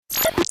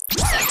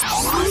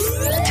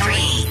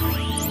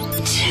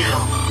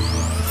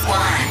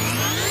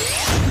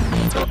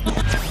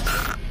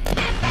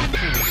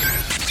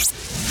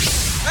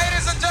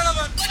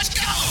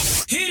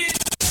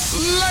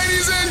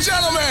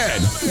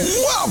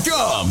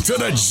Welcome to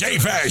the J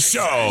Vaz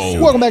Show.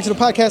 Welcome back to the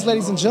podcast,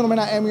 ladies and gentlemen.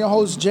 I am your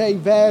host, J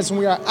Vaz, and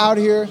we are out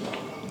here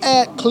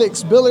at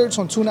Clicks Billiards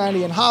on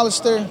 290 in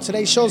Hollister.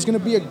 Today's show is going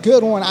to be a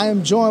good one. I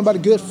am joined by a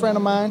good friend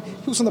of mine.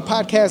 He was on the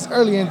podcast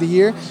earlier in the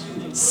year.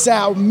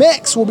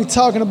 SalMex. We'll be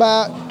talking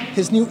about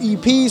his new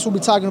EPs. We'll be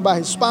talking about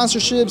his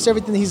sponsorships,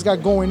 everything that he's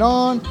got going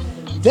on.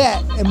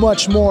 That and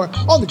much more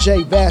on the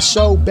J Vaz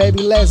Show,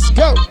 baby. Let's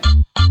go.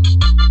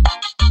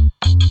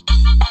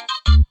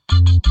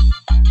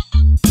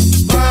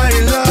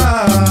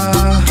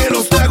 Baila, que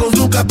los tragos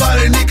nunca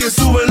paren y que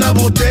suben la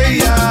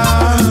botella.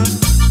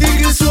 Y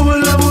que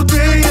suben la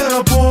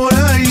botella por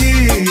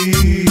ahí.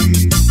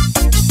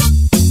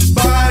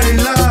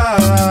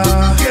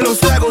 Baila, que los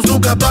tragos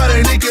nunca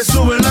paren y que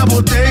suben la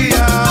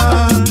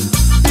botella.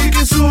 Y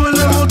que suben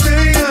la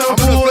botella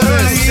por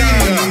ahí.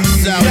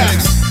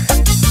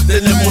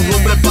 Tenemos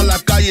nombre para la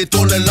calle,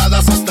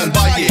 toneladas hasta el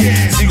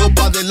valle. Sigo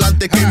pa'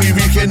 adelante que mi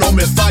virgen no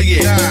me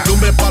falle.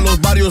 Nombre pa' los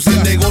barrios,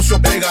 el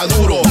negocio pega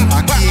duro.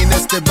 Aquí en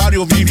este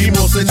barrio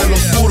vivimos en el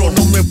oscuro.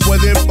 No me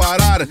pueden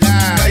parar,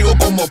 caigo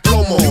como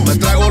plomo. Me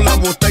trago la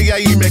botella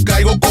y me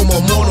caigo como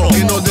mono.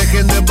 Que no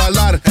dejen de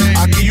bailar,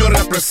 aquí yo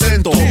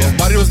represento. Los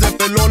barrios de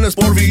pelones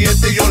por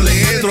billete yo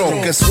le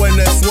entro. Que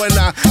suene,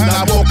 suena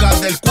la boca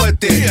del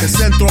cohete. Que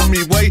centro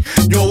mi güey,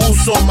 yo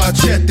uso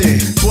machete.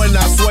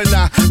 Suena,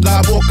 suena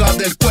la boca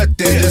del cohete.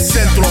 De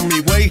centro mi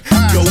güey,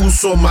 yo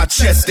uso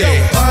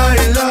machete.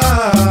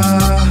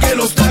 Baila, que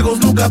los tragos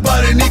nunca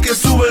paren y que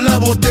sube la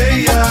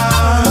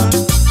botella.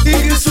 Y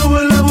que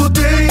sube la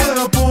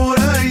botella por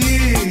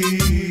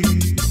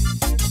ahí.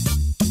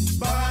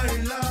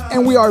 Baila.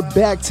 And we are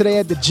back today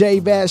at the J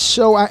Vaz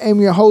Show. I am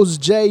your host,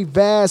 J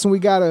Vaz, and we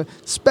got a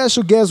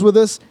special guest with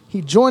us.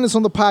 He joined us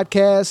on the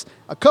podcast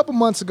a couple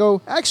months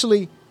ago.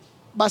 Actually,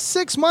 about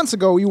 6 months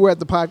ago, you were at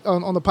the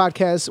on the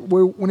podcast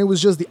when it was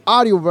just the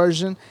audio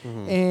version,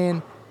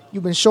 and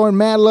you've been showing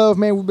mad love,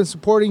 man. We've been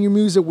supporting your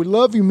music. We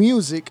love your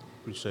music.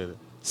 Appreciate it.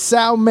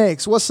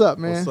 SalMex, what's up,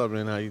 man? What's up,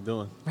 man? How you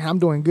doing? Man, I'm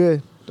doing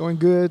good,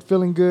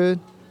 feeling good.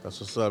 That's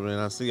what's up, man.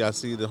 I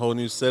see the whole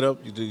new setup.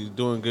 You're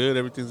doing good.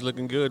 Everything's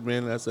looking good,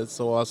 man. That's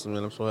so awesome,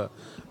 man.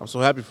 I'm so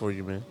happy for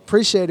you, man.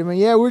 Appreciate it, man.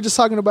 Yeah, we were just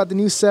talking about the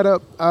new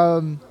setup. I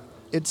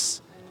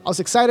was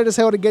excited as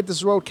hell to get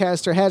this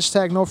Roadcaster.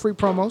 Hashtag no free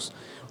promos.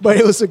 But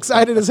it was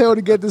excited as hell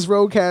to get this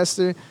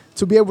Roadcaster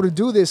to be able to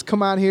do this,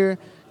 come out here.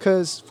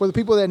 Because for the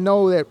people that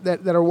know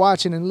that are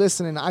watching and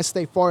listening, I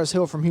stay far as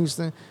hell from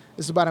Houston.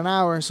 It's about an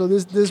hour. So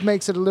this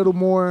makes it a little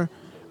more,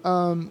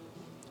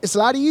 it's a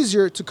lot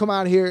easier to come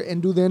out here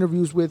and do the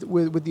interviews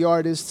with the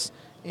artists.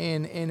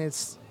 And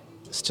it's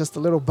just a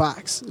little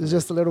box. It's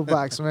just a little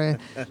box, man.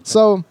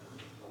 So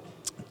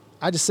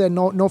I just said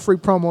no free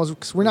promos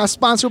because we're not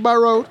sponsored by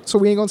Rode, so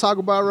we ain't going to talk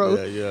about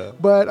Rode. Yeah.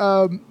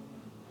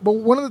 But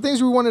one of the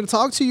things we wanted to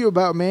talk to you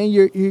about, man,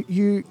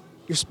 your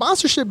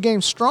sponsorship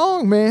game's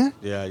strong, man.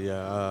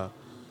 Yeah.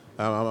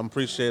 I'm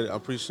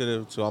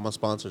appreciative to all my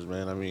sponsors,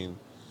 man. I mean,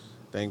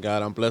 thank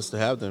God I'm blessed to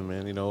have them,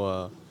 man. You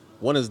know,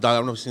 one is I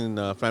don't know if you've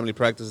seen Family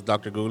Practice,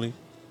 Dr. Gooley.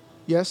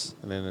 Yes.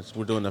 And then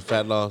we're doing the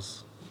fat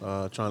loss,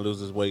 trying to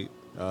lose this weight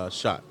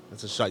shot.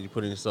 It's a shot you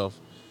put in yourself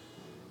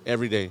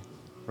every day,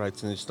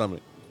 right in your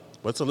stomach.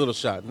 But it's a little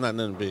shot, not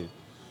nothing big.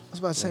 I was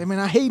about to say, man,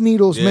 I hate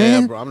needles, Yeah,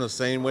 man. bro, I'm the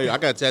same way. I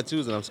got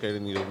tattoos and I'm scared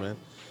of needles, man.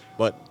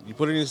 But you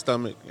put it in your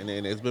stomach, and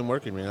it's been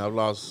working, man. I've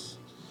lost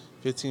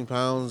 15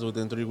 pounds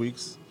within 3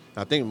 weeks.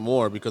 I think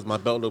more because my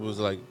belt loop was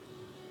like,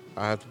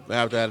 I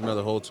have to add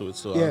another hole to it.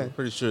 So Yeah. I'm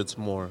pretty sure it's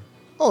more.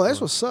 Oh, that's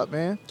what's up,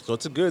 man. So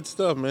it's a good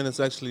stuff, man. It's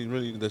actually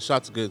really, the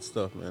shot's good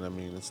stuff, man. I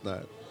mean, it's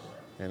not.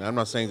 And I'm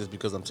not saying just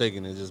because I'm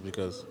taking it, just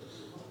because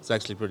it's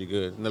actually pretty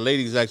good. And the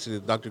lady's actually,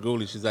 Dr.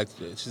 Gooley, she's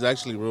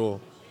actually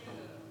real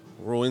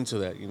into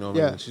that, you know what I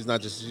Yeah. mean? She's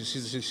not just,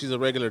 she's a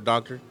regular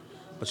doctor,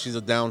 but she's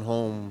a down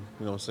home,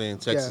 you know what I'm saying,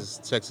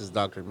 Texas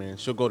doctor, man.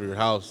 She'll go to your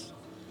house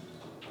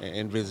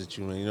and visit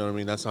you, man. You know what I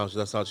mean? That's how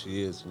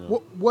she is, you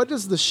know. What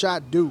does the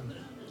shot do?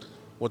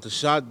 What the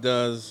shot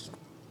does,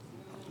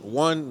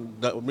 one,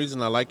 the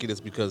reason I like it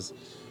is because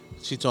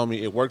she told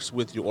me it works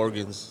with your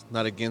organs,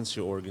 not against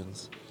your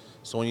organs.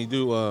 So when you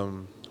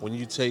do, when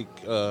you take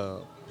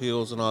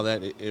pills and all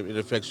that, it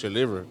affects your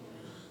liver.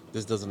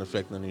 This doesn't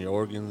affect none of your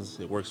organs.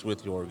 It works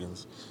with your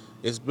organs.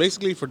 It's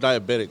basically for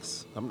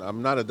diabetics.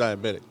 I'm not a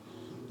diabetic,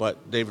 but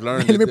they've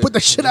learned. Let me put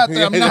that shit out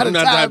there. I'm not a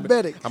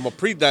diabetic. I'm a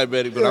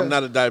pre-diabetic, but I'm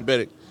not a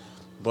diabetic.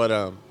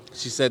 But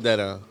she said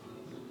that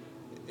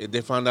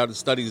they found out in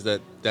studies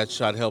that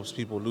shot helps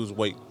people lose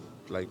weight.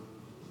 Like,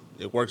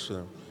 it works for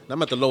them. And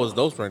I'm at the lowest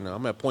dose right now.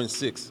 I'm at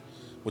 0.6,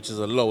 which is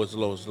the lowest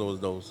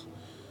dose,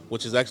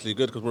 which is actually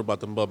good because we're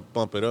about to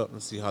bump it up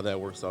and see how that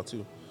works out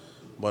too.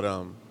 But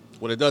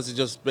what it does, it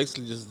just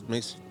basically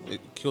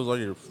it kills all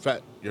your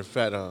fat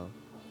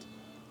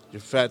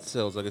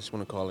cells, I guess you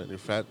want to call it. Your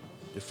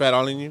fat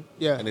all in you.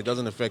 Yeah. And it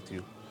doesn't affect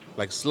you.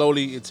 Like,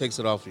 slowly it takes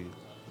it off of you.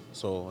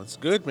 So it's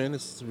good, man.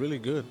 It's really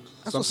good.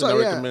 That's Something what's up, I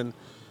yeah. recommend.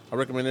 I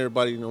recommend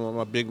everybody, you know,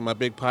 my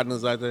big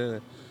partners out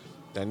there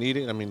that need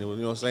it. I mean, you know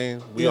what I'm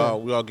saying? We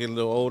all get a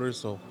little older,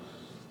 so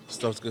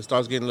starts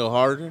getting a little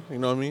harder. You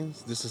know what I mean?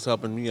 This is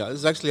helping me out. This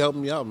is actually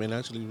helping me out, man.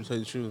 Actually, to tell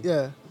you the truth.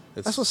 Yeah.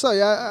 That's what's up.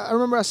 Yeah, I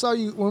remember I saw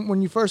you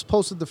when you first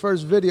posted the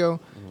first video,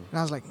 and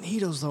I was like,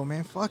 needles though,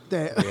 man. Fuck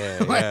that.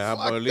 Yeah, Like, yeah.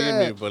 fuck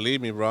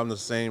Believe me, bro. I'm the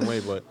same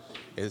way, but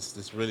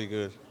it's really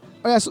good.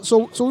 Oh, yeah,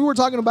 so we were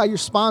talking about your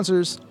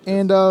sponsors,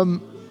 and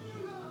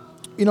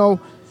you know,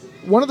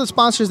 one of the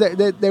sponsors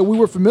that we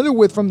were familiar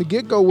with from the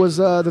get-go was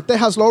the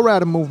Tejas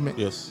Lowrider movement.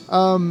 Yes.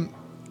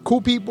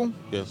 Cool people.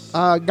 Yes.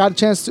 Got a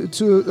chance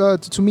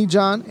to meet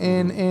John,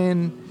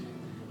 and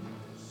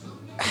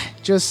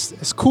just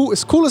as cool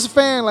as a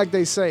fan, like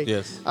they say.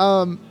 Yes.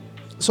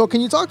 So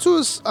can you talk to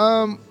us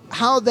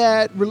how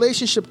that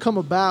relationship come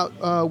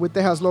about with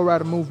Tejas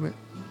Lowrider movement?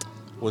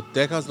 With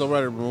Tejas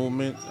Lowrider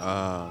movement,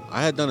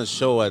 I had done a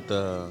show at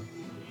the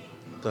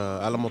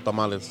Alamo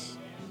Tamales,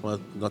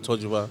 what I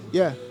told you about.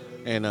 Yeah.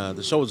 And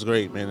the show was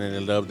great, man, and they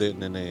loved it.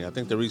 And I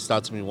think they reached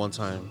out to me one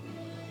time,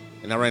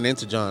 and I ran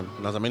into John,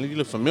 and I was like, man, you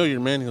look familiar,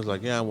 man. He was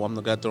like, yeah, well, I'm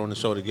the guy throwing the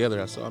show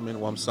together. I said, I'm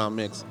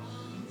SalMex.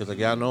 He was like,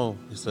 yeah, I know.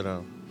 He said,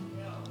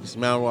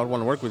 man, I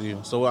want to work with you.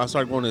 So I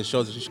started going to the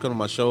shows. You should come to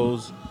my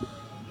shows.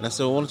 And I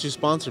said, well, why don't you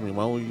sponsor me?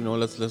 Why don't we,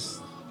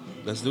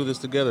 let's do this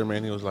together,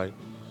 man. He was like,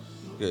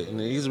 yeah, and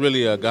he's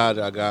really a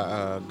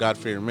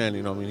God-fearing man.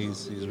 You know, what I mean,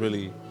 he's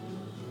really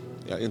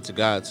into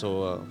God.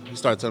 So he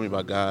started telling me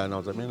about God, and I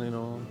was like, man,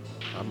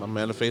 I'm a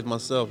man of faith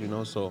myself.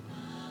 So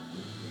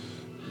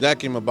that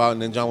came about,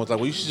 and then John was like,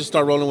 well, you should just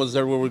start rolling with us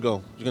everywhere we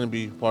go. You're gonna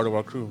be part of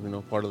our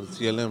crew, part of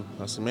the TLM.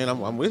 I said, man,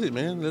 I'm with it,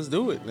 man. Let's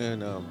do it.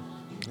 And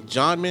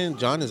John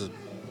is an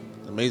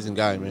amazing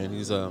guy, man.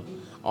 He's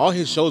all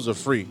his shows are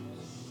free.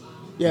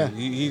 Yeah.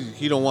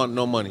 He don't want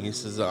no money. He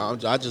says,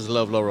 I just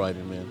love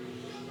lowriding, man.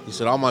 He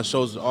said all my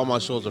shows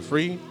are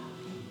free,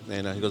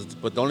 and he goes,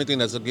 but the only thing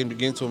that's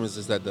getting to him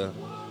is that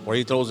where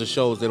he throws the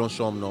shows, they don't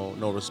show him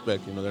no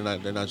respect.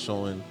 They're not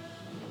showing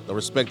the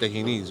respect that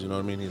he needs. You know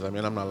what I mean? He's like,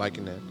 man, I'm not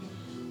liking that.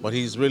 But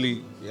he's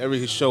really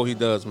every show he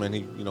does, man.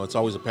 It's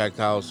always a packed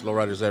house,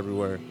 lowriders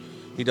everywhere.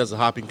 He does a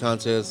hopping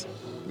contest.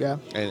 Yeah.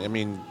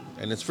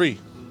 And it's free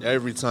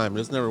every time.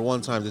 There's never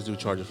one time this dude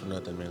charges for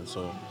nothing, man.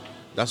 So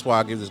that's why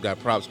I give this guy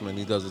props, man.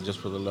 He does it just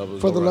for the love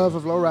of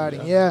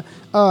lowriding. Yeah.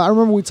 I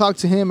remember we talked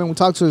to him and we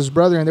talked to his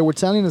brother, and they were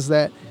telling us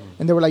that,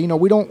 and they were like,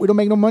 we don't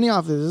make no money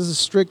off this. This is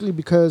strictly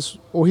because,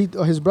 or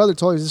his brother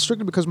told us, it's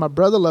strictly because my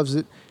brother loves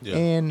it, yeah.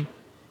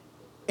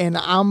 and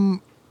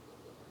I'm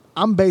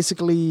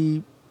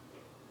basically,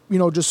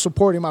 just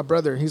supporting my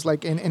brother. He's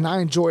like, and I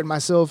enjoy it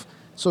myself.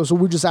 So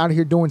we're just out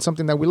here doing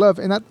something that we love.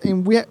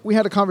 And we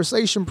had a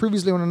conversation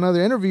previously on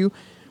another interview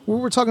where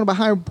we were talking about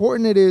how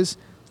important it is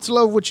to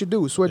love what you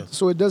do, so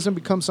it doesn't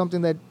become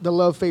something that the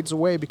love fades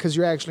away because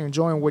you're actually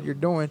enjoying what you're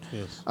doing.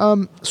 Yes.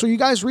 So you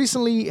guys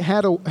recently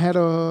had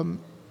an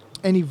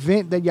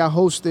event that y'all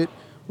hosted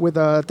with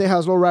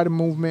Tejas Lowrider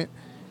movement,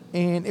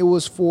 and it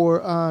was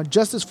for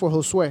Justice for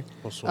Josue.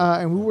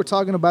 And we were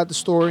talking about the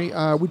story.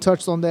 We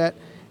touched on that,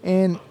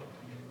 and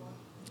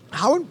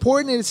how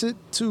important is it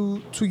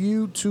to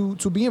you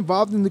to be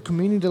involved in the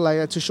community like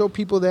that, to show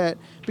people that,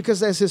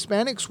 because as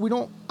Hispanics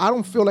I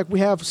don't feel like we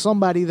have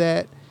somebody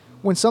that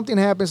when something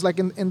happens, like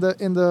in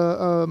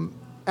the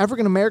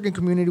African American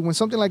community, when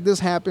something like this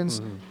happens,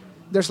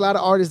 there's a lot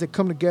of artists that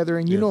come together,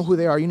 and you know who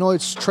they are.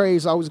 It's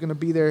Trey's always going to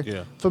be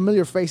there,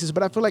 familiar faces.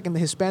 But I feel like in the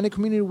Hispanic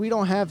community, we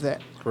don't have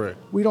that. Correct.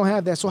 We don't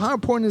have that. So how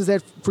important is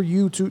that for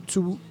you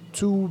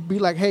to be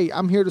like, hey,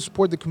 I'm here to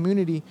support the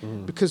community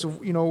because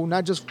of,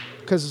 not just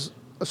because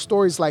of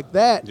stories like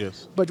that,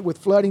 but with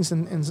floodings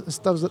and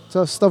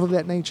stuff of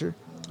that nature.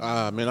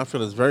 Man, I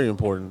feel it's very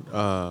important.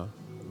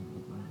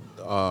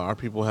 Our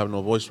people have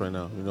no voice right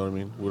now. You know what I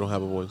mean? We don't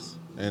have a voice,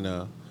 and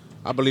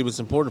I believe it's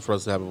important for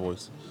us to have a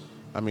voice.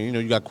 I mean,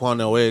 you got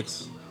Quanell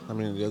X. I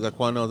mean, is that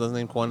Quanell? Is that his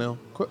name Quanell?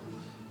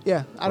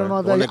 Yeah, I don't know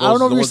if I don't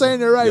know if you're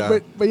saying it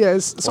right, but yeah.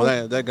 So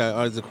that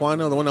guy is it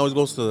Quanell, the one that always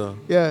goes to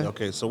the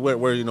Okay, so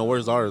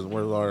where's ours?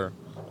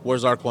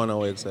 Where's our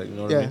Quanell X at? You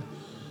know what I mean?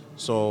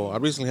 So I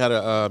recently had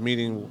a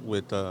meeting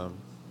with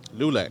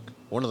LULAC,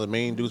 one of the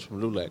main dudes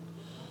from LULAC,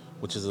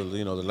 which is the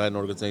Latin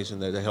organization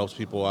that helps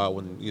people out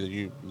when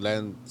either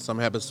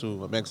something happens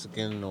to a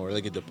Mexican or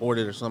they get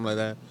deported or something like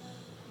that.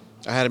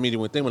 I had a meeting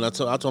with them, and I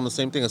told them the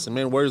same thing. I said,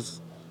 man, where's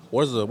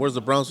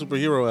the brown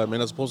superhero at, man?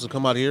 That's supposed to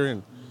come out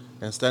here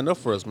and stand up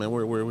for us, man.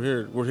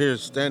 We're here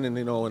standing,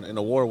 in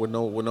a war with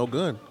no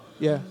gun.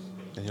 Yeah.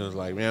 And he was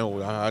like,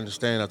 man, I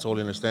understand. I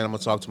totally understand. I'm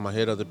gonna talk to my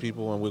head, other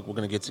people, and we're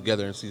gonna get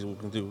together and see what we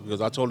can do. Because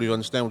I totally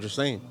understand what you're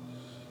saying.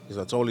 Because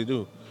I totally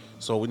do.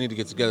 So we need to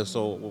get together.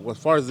 So as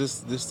far as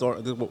this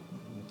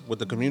with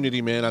the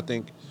community, man, I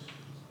think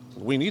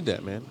we need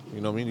that, man. You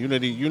know what I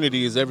mean?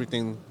 Unity is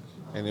everything,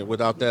 and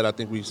without that, I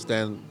think we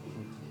stand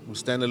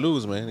to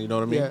lose, man. You know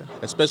what I mean? Yeah.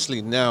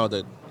 Especially now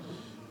that,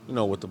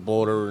 with the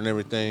border and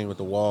everything, with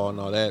the wall and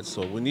all that.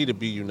 So we need to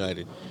be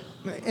united.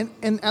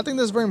 And I think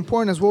that's very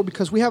important as well,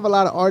 because we have a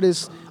lot of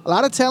artists, a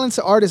lot of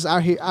talented artists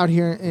out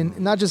here in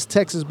not just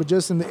Texas, but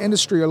just in the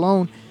industry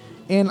alone.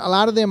 And a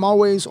lot of them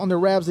always on their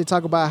raps, they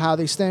talk about how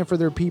they stand for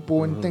their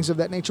people and things of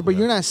that nature. But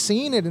you're not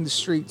seeing it in the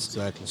streets.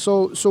 Exactly.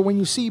 So when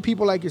you see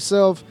people like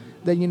yourself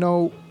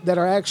that that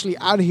are actually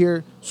out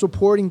here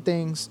supporting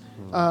things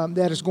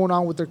that is going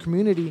on with their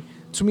community.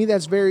 To me,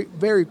 that's very,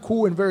 very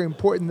cool and very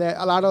important that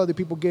a lot of other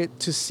people get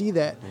to see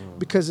that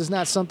because it's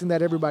not something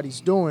that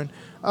everybody's doing.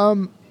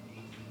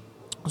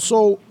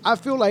 So I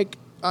feel like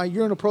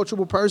you're an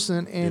approachable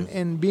person,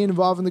 and being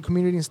involved in the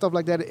community and stuff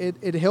like that,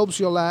 it helps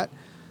you a lot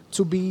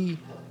to be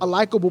a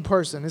likable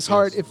person. It's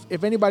hard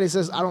if anybody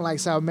says, I don't like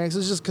SalMex,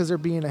 it's just because they're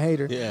being a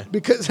hater. Yeah.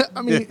 Because,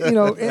 I mean,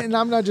 and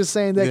I'm not just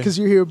saying that because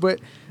you're here, but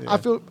I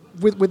feel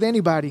with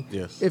anybody,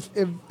 if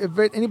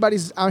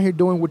anybody's out here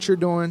doing what you're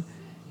doing,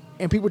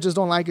 and people just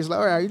don't like it, it's like,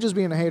 all right, you're just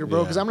being a hater,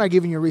 bro, because I'm not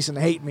giving you a reason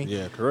to hate me.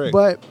 Yeah, correct.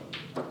 But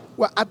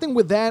I think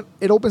with that,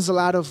 it opens a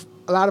lot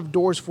of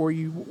doors for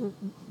you.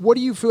 What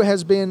do you feel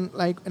has been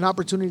like an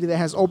opportunity that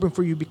has opened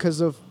for you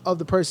because of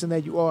the person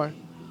that you are?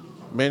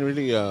 Man,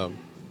 really,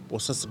 well,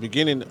 since the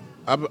beginning,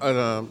 I'm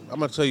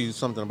going to tell you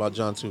something about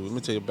John, too. Let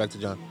me tell you back to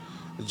John.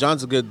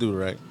 John's a good dude,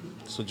 right?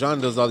 So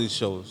John does all these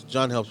shows.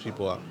 John helps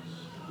people out.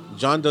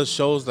 John does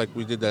shows like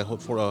we did that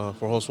for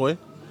Josue,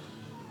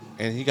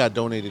 and he got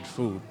donated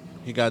food.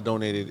 He got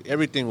donated.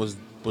 Everything was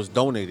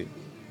donated.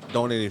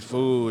 Donated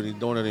food. He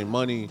donated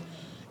money.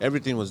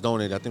 Everything was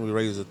donated. I think we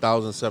raised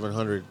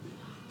 $1,700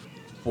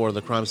 for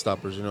the Crime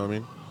Stoppers. You know what I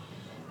mean?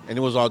 And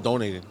it was all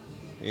donated.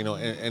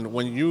 And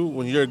when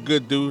you're a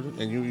good dude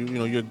and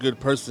you're a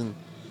good person,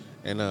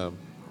 and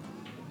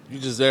you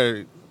just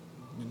there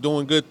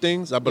doing good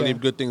things, I believe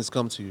good things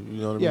come to you.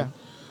 You know what I mean?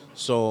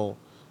 So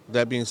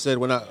that being said,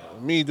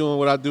 me doing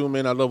what I do,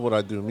 man, I love what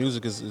I do.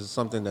 Music is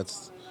something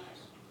that's,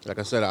 like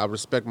I said, I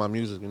respect my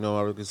music.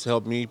 It's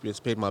helped me.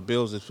 It's paid my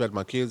bills. It's fed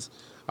my kids.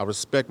 I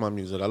respect my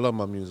music. I love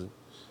my music.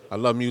 I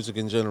love music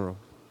in general.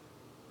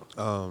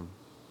 I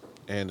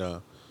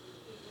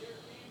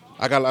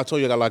told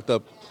you I got locked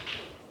up,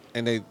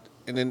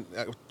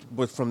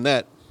 but from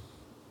that,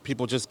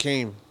 people just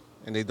came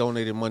and they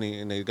donated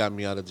money and they got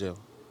me out of jail.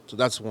 So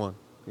that's one.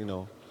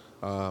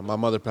 My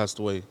mother passed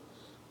away.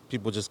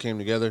 People just came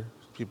together.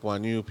 People I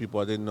knew, people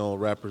I didn't know,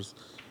 rappers,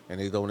 and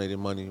they donated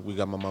money. We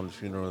got my mom the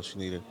funeral she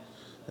needed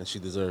and she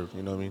deserved.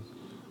 You know what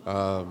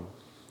I mean?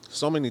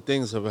 So many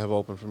things have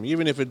opened for me.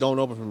 Even if it don't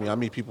open for me, I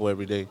meet people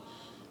every day,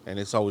 and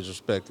it's always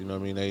respect. You know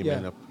what I mean? Hey,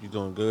 man, you're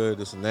doing good,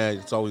 this and that.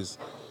 It's always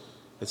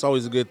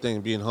a good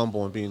thing, being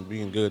humble and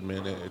being good,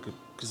 man.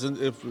 Because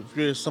if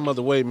you're some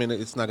other way, man,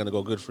 it's not gonna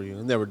go good for you.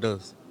 It never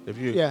does. If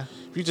you're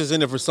just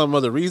in it for some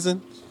other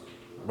reason,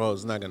 bro,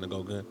 it's not gonna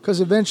go good. Because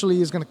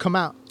eventually it's gonna come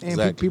out,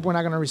 and people are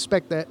not gonna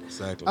respect that.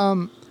 Exactly.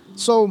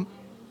 So,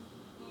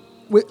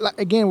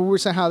 again, we were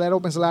saying how that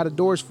opens a lot of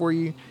doors for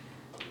you.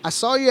 I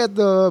saw you at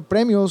the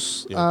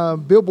Premios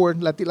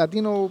Billboard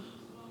Latino.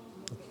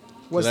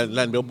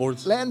 Latin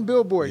Billboards. Latin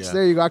Billboards. Yeah.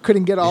 There you go. I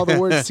couldn't get all the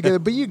words together,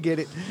 but you get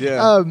it.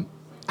 Yeah.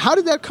 How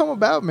did that come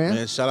about, man?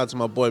 Man, shout out to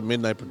my boy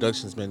Midnight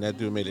Productions, man. That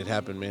dude made it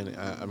happen, man.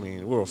 I mean,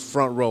 we were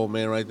front row,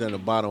 man, right there in the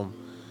bottom.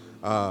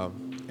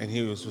 And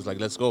he was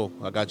like, "Let's go.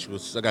 I got you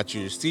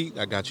your seat.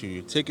 I got you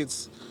your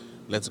tickets.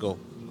 Let's go."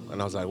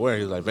 And I was like, "Where?"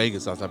 He was like,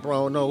 "Vegas." I was like,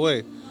 "Bro, no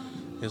way."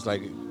 He's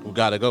like, "We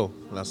gotta go."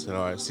 And I said,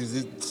 "All right."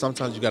 See,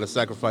 sometimes you gotta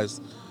sacrifice,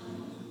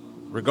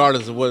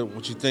 regardless of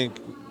what you think.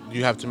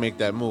 You have to make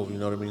that move. You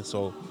know what I mean?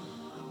 So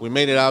we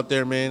made it out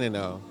there, man, and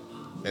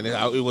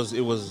it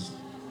was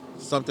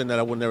something that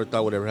I would never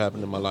thought would ever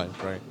happen in my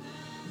life, right?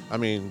 I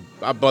mean,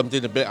 I bumped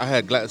into I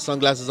had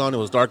sunglasses on. It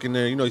was dark in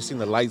there. You seen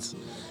the lights,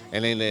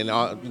 and then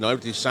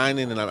everything's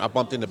shining. And I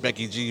bumped into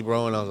Becky G,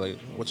 bro, and I was like,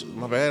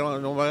 my bad. I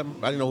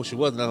didn't know who she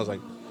was, and I was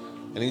like,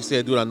 and he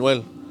said, "Dude,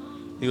 Anuel,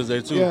 he was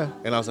there too." Yeah.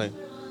 And I was like,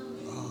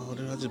 "Oh,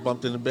 dude, I just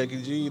bumped into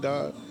Becky G,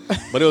 dog."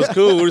 But it was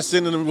cool. We were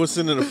sitting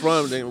in the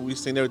front, and we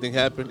seen everything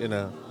happen.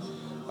 And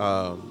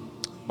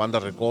Banda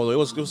Recodo. It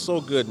was so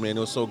good, man.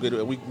 It was so good.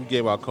 We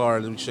gave our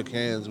cards. We shook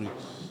hands. We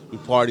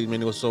partied,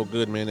 man. It was so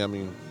good, man. I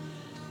mean,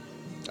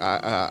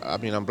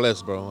 I'm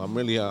blessed, bro. I'm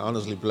really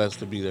honestly blessed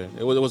to be there.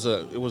 It was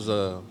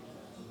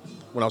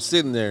when I was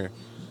sitting there,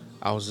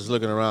 I was just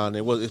looking around.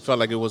 It felt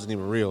like it wasn't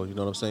even real. You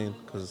know what I'm saying?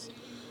 Because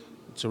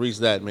to reach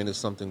that, man, is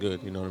something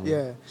good. You know what I mean?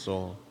 Yeah.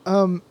 So,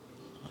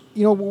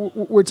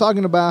 we're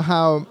talking about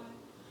how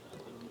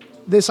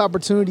this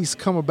opportunities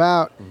come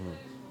about,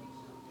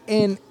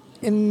 and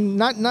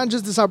not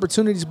just this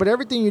opportunities, but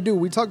everything you do.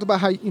 We talked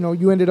about how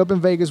you ended up in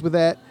Vegas with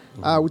that.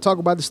 We talk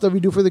about the stuff you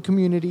do for the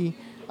community.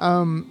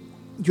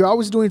 You're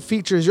always doing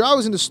features. You're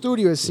always in the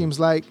studio, it seems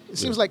like. It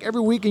seems like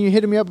every weekend you're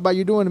hitting me up about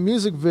you doing a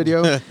music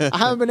video. I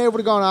haven't been able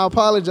to go, and I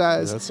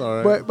apologize. That's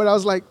all right. But I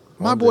was like,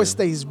 my boy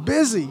stays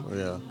busy.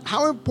 Yeah.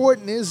 How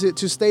important is it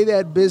to stay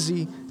that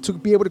busy, to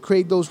be able to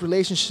create those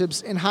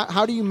relationships? And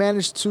how do you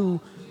manage to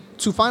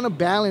find a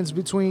balance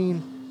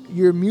between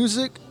your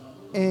music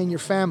and your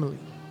family?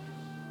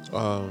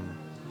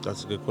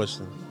 That's a good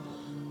question.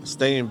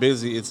 Staying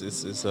busy, it's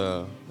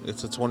a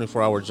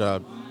 24-hour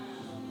job,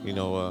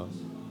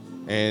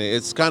 and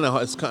it's kind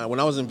of when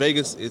I was in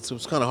Vegas, it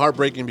was kind of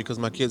heartbreaking because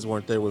my kids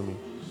weren't there with me,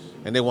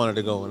 and they wanted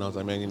to go, and I was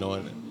like, man,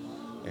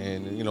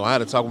 and I had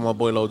to talk with my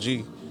boy Lil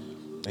G,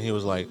 and he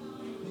was like,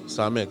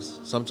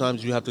 SalMex,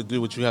 sometimes you have to do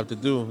what you have to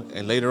do,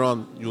 and later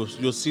on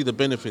you'll see the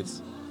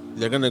benefits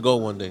they're gonna go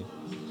one day.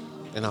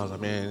 And I was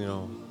like, man,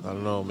 I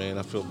don't know, man.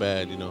 I feel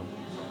bad,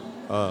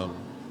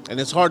 and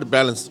it's hard to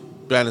balance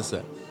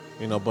that,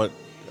 But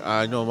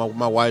I know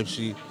my wife,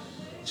 she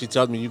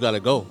tells me, you gotta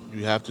go.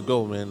 You have to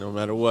go, man. No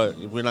matter what.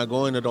 If we're not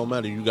going, it don't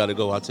matter. You gotta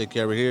go. I'll take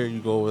care of it here. You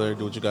go over there,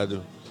 do what you gotta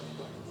do.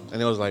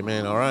 And it was like,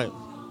 man, all right.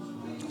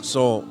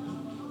 So,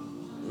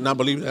 not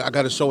believing it, I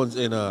got a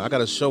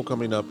show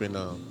coming up in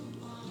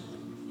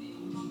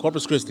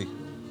Corpus Christi.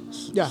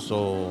 Yeah.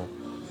 So,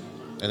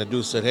 and the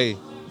dude said, hey,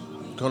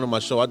 come to my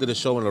show. I did a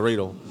show in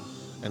Laredo,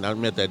 and I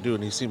met that dude,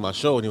 and he seen my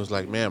show, and he was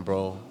like, man,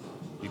 bro,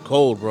 you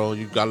cold, bro.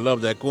 You gotta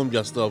love that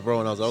cumbia stuff, bro.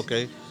 And I was like,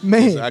 okay.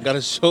 Man. He said, I got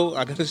a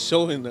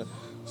show in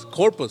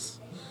Corpus.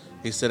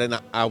 He said, and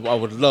I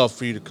would love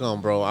for you to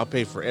come, bro. I'll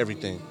pay for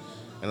everything.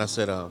 And I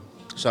said,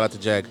 shout out to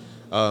Jag.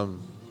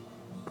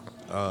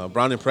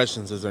 Brown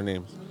Impressions is their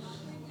name.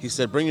 He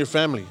said, bring your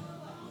family.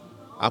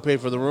 I'll pay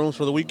for the rooms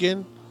for the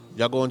weekend.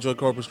 Y'all go enjoy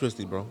Corpus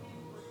Christi, bro.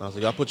 And I was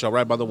like, I'll put y'all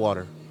right by the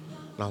water.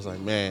 And I was like,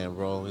 man,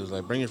 bro. He was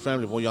like, bring your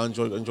family, boy. Y'all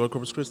enjoy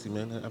Corpus Christi,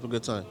 man. Have a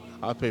good time.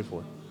 I'll pay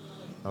for it.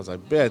 I was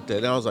like, bet that.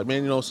 And I was like,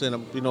 man, what I'm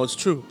saying? It's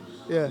true.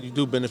 Yeah. You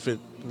do benefit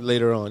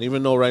later on.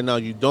 Even though right now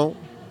you don't,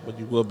 but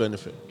you will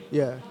benefit.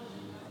 Yeah.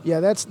 Yeah,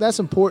 that's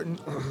important.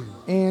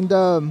 And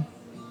we're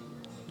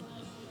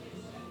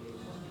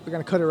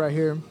going to cut it right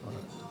here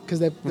because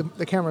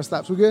the camera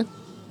stops. We good?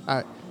 All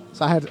right.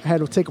 So I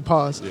had to take a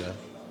pause. Yeah.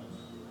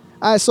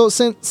 All right. So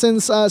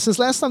since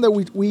last time that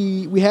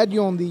we had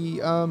you on the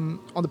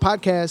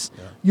podcast,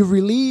 you've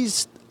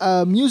released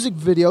music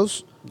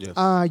videos.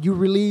 Yes. You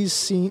released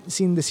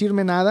Sin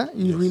Decirme Nada.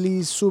 You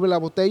released Sube la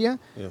Botella.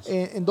 Yes.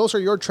 And those are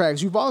your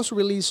tracks. You've also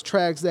released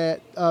tracks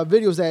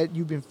videos that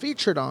you've been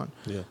featured on.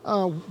 Yeah.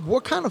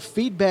 What kind of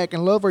feedback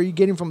and love are you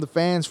getting from the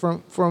fans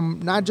from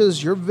not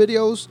just your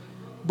videos,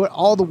 but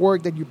all the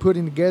work that you're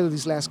putting together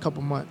these last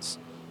couple months?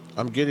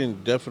 I'm getting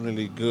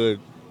definitely good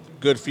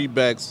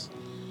feedbacks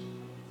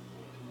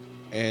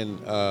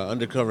and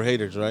undercover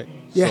haters, right?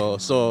 Yeah.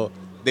 So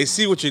they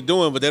see what you're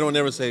doing, but they don't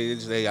ever say,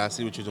 hey, I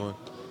see what you're doing.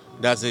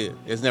 That's it.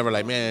 It's never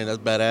like, man, that's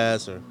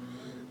badass, or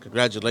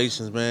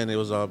congratulations, man. It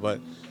was all, but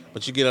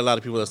you get a lot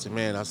of people that say,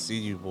 man, I see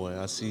you, boy.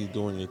 I see you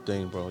doing your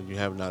thing, bro. You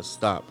have not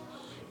stopped.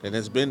 And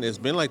it's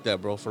been like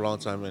that, bro, for a long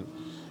time. And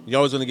you're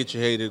always gonna get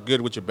your hated,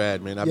 good with your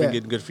bad, man. I've been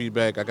getting good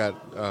feedback. I got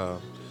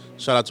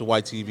shout out to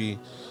YTV,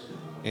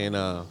 and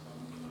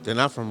they're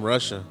not from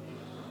Russia.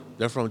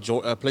 They're from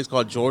a place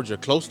called Georgia,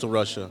 close to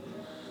Russia.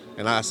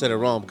 And I said it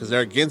wrong because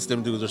they're against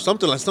them dudes or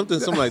something like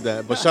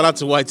that. But shout out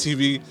to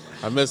YTV.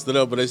 I messed it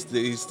up, but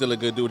he's still a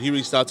good dude. He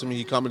reached out to me.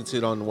 He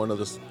commented on one of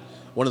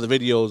the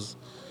videos,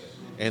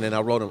 and then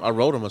I wrote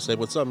him. I said,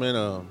 "What's up,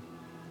 man?"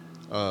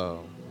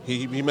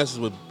 He messes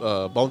with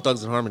Bone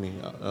Thugs and Harmony.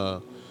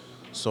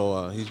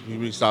 So he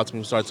reached out to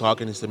me. We started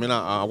talking. He said, "Man,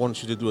 I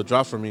want you to do a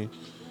drop for me,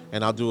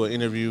 and I'll do an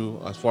interview.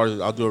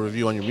 I'll do a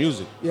review on your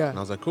music." Yeah. And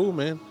I was like, "Cool,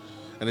 man."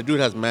 And the dude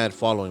has mad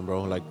following,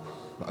 bro. Like,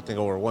 I think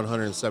over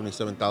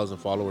 177,000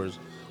 followers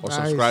or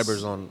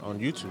subscribers on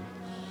YouTube.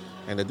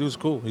 And the dude's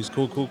cool. He's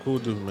cool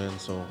dude, man.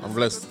 So I'm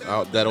blessed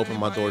that opened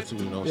my door too,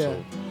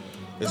 So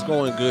it's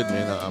going good,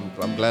 man.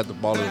 I'm glad the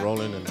ball is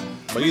rolling.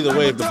 But either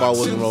way, if the ball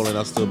wasn't rolling,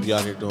 I'll still be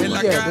out here doing my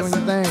thing. Yeah, doing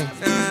your thing.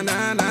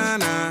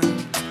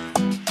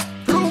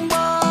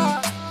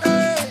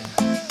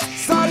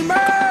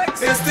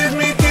 SalMex. Este es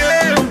mi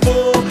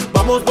tiempo.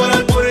 Vamos para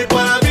el puri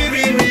para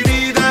vivir mi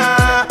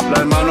vida.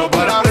 Las manos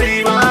para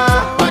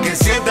arriba. Pa' que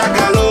sienta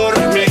calor.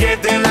 Mi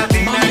gente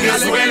latina que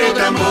suene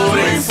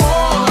tambores. No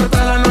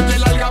importa, la noche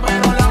es larga,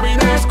 pero la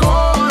vida es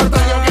corta.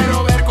 Yo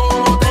quiero ver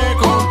cómo te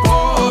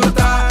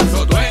comportas.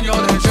 Los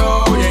dueños del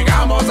show,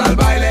 llegamos al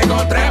baile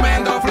con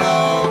tremendo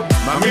flow.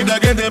 Mamita,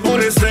 que te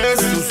pone estrés.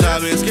 Tú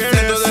sabes que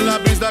dentro de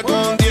la pista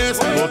con 10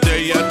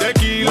 botellas de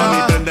tequila.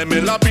 Mami,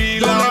 préndeme la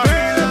pila.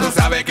 Tú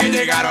sabes que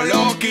llegaron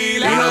los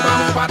kilas. Y nos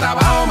vamos para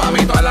abajo,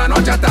 mami, toda la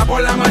noche hasta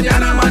por la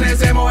mañana.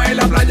 Amanecemos en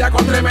la playa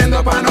con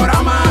tremendo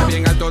panorama.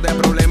 Bien alto de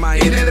problemas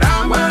y de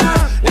drama.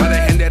 Ya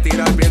dejen de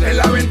tirar piedras en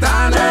la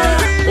ventana.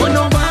 Hoy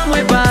nos vamos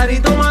al party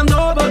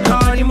tomando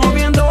Bacardi,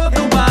 moviendo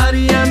tu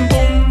body and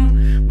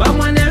boom.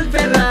 Vamos en el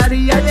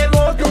Ferrari, ya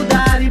llegó tu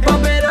daddy.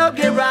 Pump it up,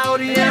 get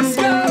rowdy and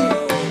boom.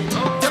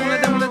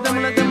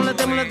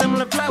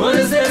 Démosle flow. Con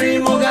ese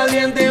ritmo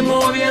caliente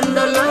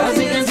moviéndolo.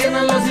 Así que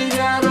enciendan los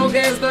cigarros que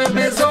esto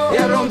empezó.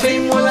 Ya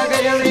rompimos la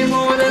calle al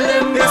ritmo del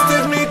dembow.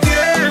 Este es mi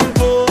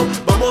tiempo.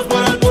 Vamos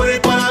para el puri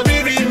para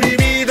vivir mi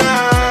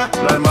vida.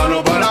 Las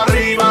manos para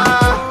arriba.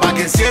 Pa'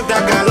 que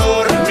sienta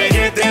calor. Mi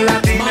gente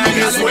latina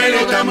que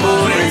suene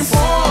tambores. No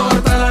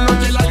importa, la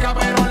noche es larga,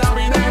 pero la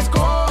vida es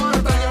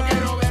corta. Yo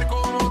quiero ver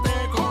cómo te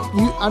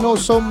comportas. I know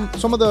some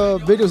of the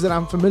videos that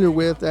I'm familiar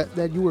with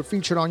that you were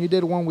featured on. You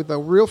did one with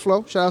Real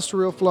Flow. Shout outs to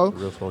Real Flow.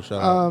 Real Flow,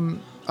 shout out.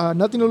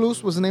 Nothing to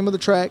Lose was the name of the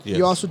track. Yes.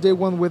 You also did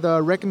one with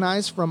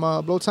Recognize from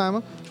Blow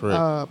Timer.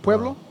 Correct.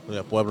 Pueblo.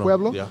 Yeah, Pueblo.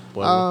 Pueblo. Yeah,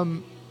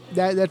 Pueblo.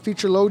 That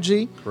featured Lil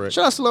G. Correct.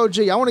 Shout outs to Lil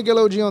G. I want to get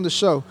Lil G on the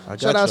show.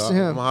 Shout outs to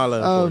him. I'm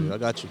hollering for you. I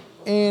got you.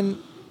 And,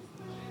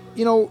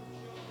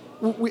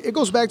 it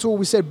goes back to what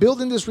we said,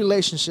 building these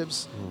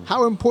relationships,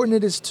 how important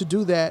it is to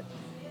do that.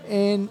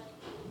 And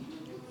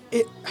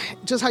it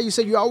just how you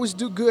said, you always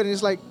do good, and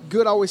it's like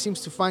good always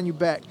seems to find you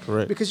back.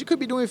 Correct. Because you could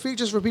be doing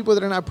features for people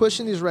that are not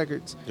pushing these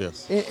records.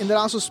 Yes. And that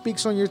also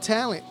speaks on your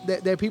talent,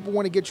 that people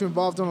want to get you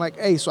involved on, like,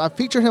 hey, so I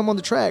featured him on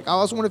the track. I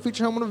also want to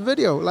feature him on the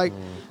video. Like,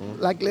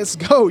 let's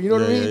go. You know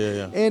what I mean?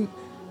 Yeah. And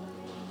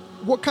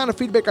what kind of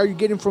feedback are you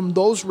getting from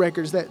those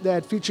records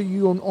that feature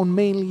you on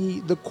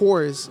mainly the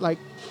chorus? Like,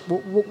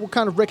 what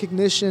kind of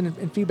recognition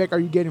and feedback are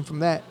you getting from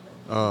that?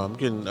 I'm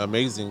getting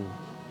amazing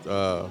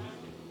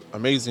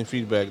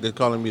feedback. They're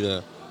calling me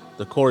the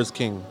chorus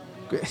king,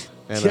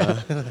 and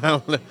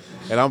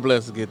and I'm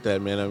blessed to get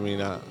that, man. I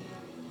mean,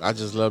 I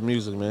just love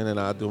music, man, and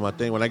I do my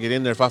thing. When I get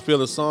in there, if I feel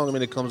the song, I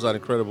mean, it comes out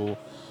incredible,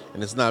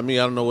 and it's not me.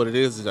 I don't know what it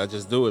is. I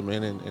just do it,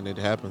 man, and it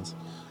happens.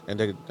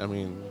 And I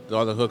mean,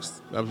 all the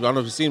hooks. I don't know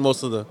if you've seen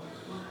most of the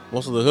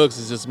hooks.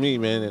 It's just me,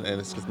 man, and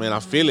it's because, man, I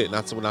feel it.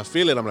 And so when I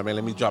feel it, I'm like, man,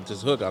 let me drop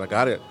this hook. I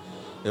got it.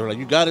 They were like,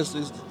 you got it.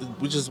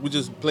 We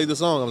just played the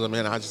song. I was like,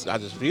 man, I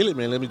just feel it,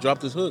 man. Let me drop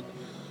this hook.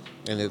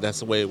 And that's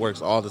the way it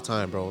works all the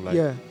time, bro. Like,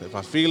 if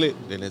I feel it,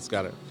 then it's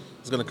gonna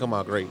come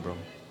out great, bro.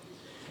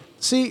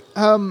 See,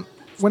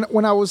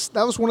 when I was,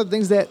 that was one of the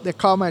things that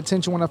caught my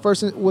attention when I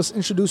first was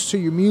introduced to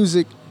your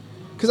music,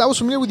 because I was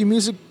familiar with your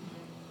music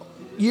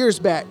years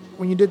back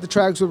when you did the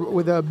tracks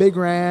with Big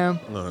Ram.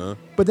 Uh-huh.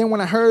 But then when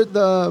I heard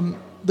the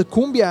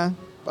cumbia,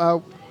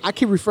 I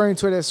keep referring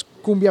to it as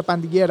cumbia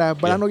pandillera,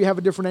 but I know you have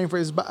a different name for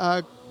it. It's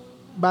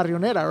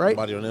barrionera, right?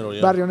 Barrionero,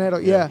 yeah.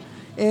 Barrionero, yeah.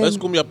 And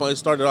It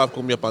started off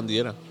cumbia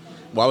pandillera.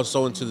 Well, I was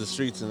so into the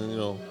streets, and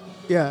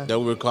that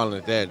we were calling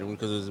it that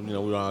because we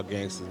were all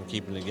gangsters and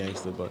keeping it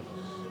gangster, but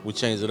we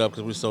changed it up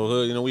because we're so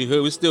hood.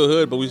 We still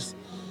hood, but we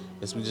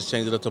just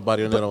changed it up to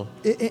barrionero.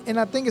 And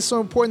I think it's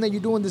so important that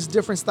you're doing this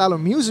different style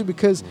of music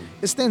because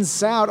it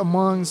stands out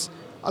amongst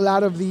a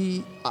lot of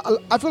the.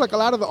 I feel like a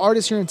lot of the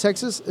artists here in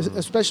Texas,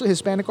 especially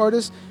Hispanic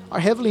artists, are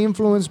heavily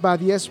influenced by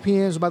the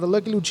SPNs, by the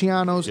Lucky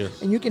Lucianos,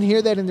 and you can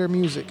hear that in their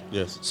music.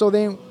 Yes. So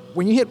then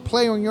when you hit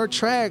play on your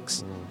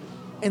tracks.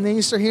 And then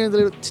you start hearing the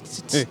little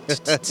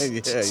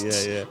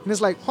yeah. And it's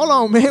like, hold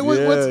on, man,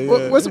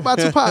 what's about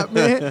to pop,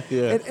 man?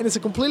 Yeah. And it's a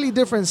completely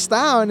different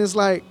style, and it's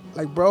like,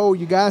 bro,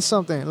 you got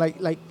something,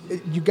 like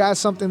you got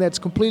something that's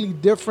completely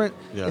different.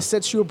 Yeah. It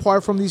sets you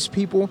apart from these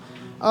people,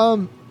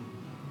 and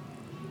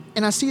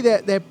I see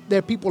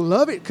that people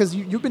love it because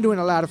you've been doing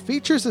a lot of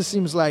features. It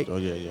seems like. Oh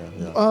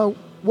yeah.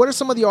 What are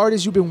some of the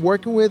artists you've been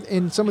working with,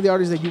 and some of the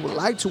artists that you would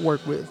like to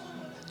work with?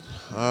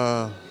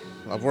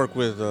 I've worked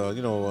with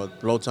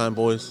Blow Time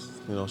Boys.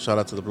 Shout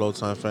out to the Blow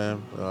Time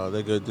fam.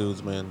 They're good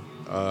dudes, man.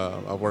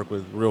 I work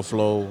with Real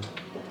Flow,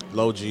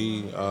 Low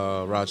G,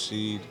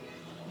 Rashid.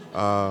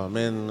 I'm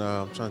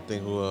trying to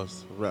think who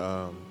else.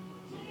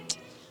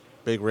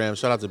 Big Ram.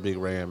 Shout out to Big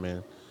Ram,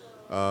 man.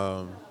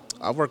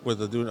 I worked with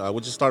a dude.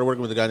 We just started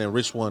working with a guy named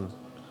Rich One,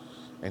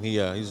 and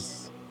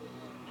he's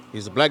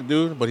a black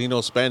dude, but he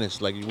knows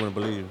Spanish like you wouldn't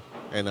believe,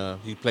 and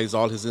he plays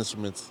all his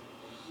instruments.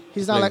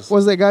 He's not like,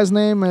 what's that guy's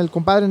name? El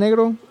Compadre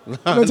Negro? You know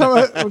what I'm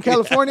talking about? From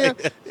California?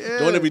 Yeah.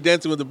 The one that be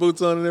dancing with the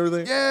boots on and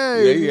everything? Yeah.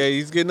 Yeah,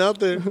 he's getting out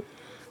there.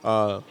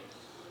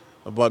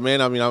 But, man,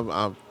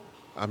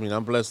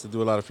 I'm blessed to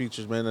do a lot of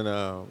features, man. And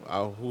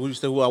who you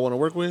say who I want to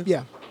work with?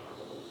 Yeah.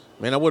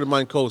 Man, I wouldn't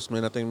mind Coast,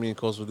 man. I think me and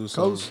Coast would do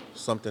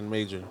something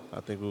major. I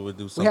think we would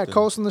do something. We had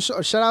Coast on the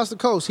show. Shout outs to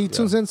Coast. He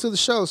tunes into the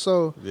show,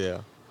 so. Yeah.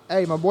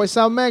 Hey, my boy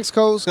SalMex,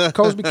 Coast.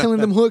 Coast be killing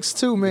them hooks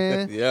too,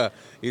 man. Yeah,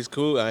 he's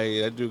cool.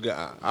 I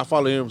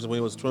follow him when he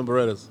was Twin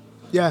Berettas.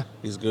 Yeah.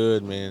 He's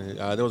good, man.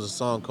 There was a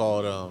song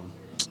called,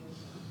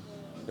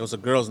 it was a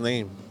girl's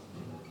name.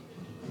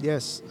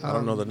 Yes. I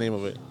don't know the name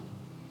of it.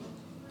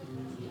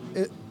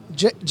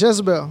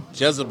 Jezebel.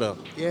 Jezebel.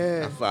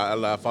 Yeah.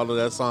 I followed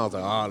that song. I was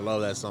like, I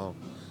love that song.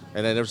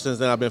 And then ever since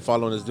then, I've been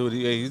following this dude.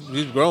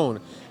 He's grown.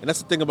 And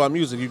that's the thing about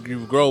music.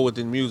 You grow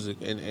within music.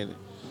 And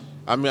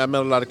I met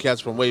a lot of cats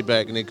from way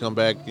back, and they come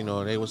back, and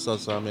hey, what's up,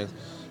 SalMex?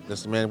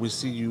 Listen, man, we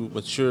see you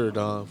matured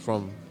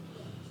from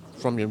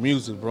your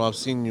music, bro. I've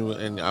seen you,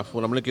 and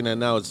what I'm looking at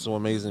now is so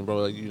amazing,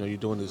 bro. Like, you're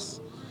doing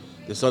this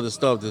other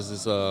stuff.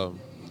 This not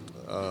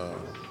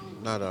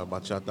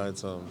bachata.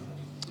 It's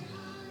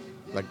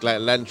like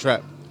Latin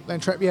trap.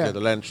 Latin trap, yeah. Yeah,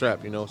 the Latin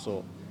trap,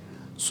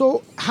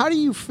 So how do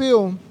you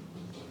feel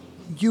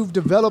you've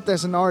developed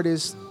as an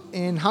artist,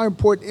 and how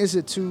important is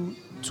it to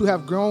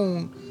have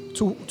grown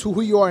to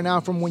who you are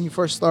now from when you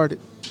first started?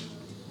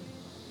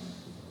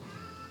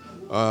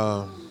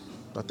 I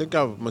think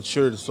I've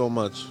matured so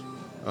much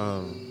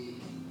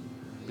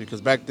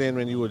because back then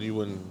when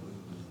you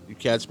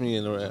catch me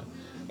and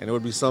it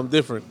would be something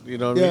different, you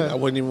know what I mean? I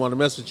wouldn't even want to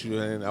mess with you,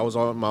 and I was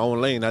on my own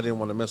lane. I didn't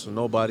want to mess with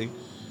nobody,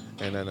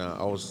 and then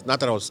I was not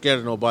that I was scared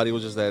of nobody. It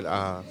was just that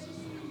I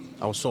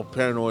was so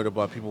paranoid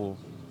about people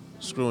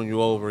screwing you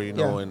over,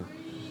 and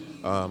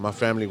my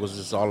family was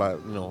just all I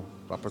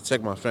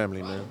protect my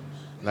family, man.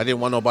 And I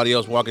didn't want nobody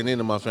else walking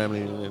into my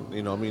family,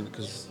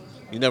 because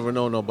you never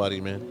know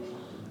nobody, man.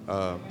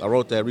 I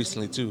wrote that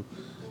recently, too,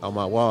 on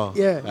my wall.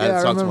 Yeah, I had to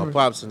talk to remember. my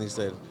pops, and he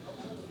said,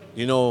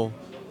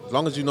 as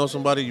long as you know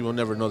somebody, you will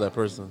never know that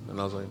person. And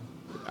I was like,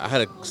 I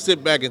had to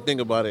sit back and think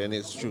about it, and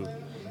it's true.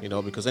 you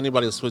know, because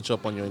anybody will switch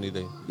up on you any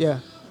day. Yeah.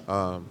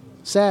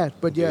 Sad,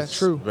 but yeah, It's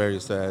true. very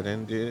sad,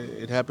 and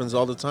it happens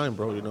all the time,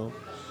 bro. You know.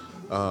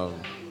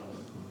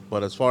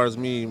 But as far as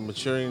me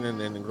maturing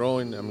and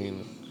growing, I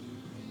mean,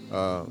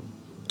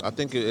 I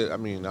think I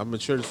mean I've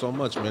matured so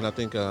much, man. I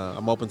think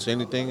I'm open to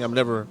anything. I've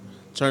never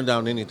turned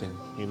down anything,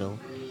 you know.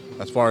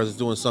 As far as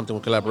doing something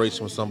with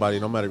collaboration with somebody,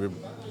 no matter if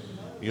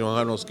you don't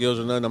have no skills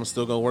or nothing, I'm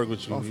still gonna work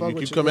with you. I'll fuck You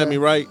with keep you, coming at yeah. me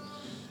right,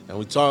 and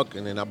we talk,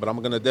 and then but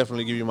I'm gonna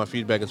definitely give you my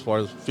feedback as far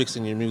as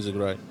fixing your music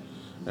right,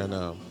 and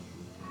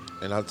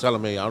I'll tell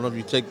them, hey, I don't know if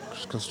you take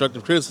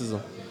constructive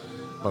criticism,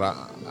 but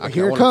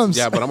Here it comes.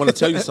 Yeah, but I'm gonna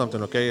tell you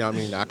something, okay? I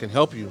mean, I can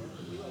help you.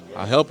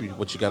 I'll help you,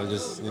 but you gotta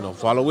just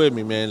follow with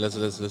me, man. Let's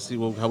see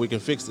how we can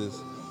fix this.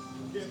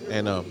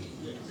 And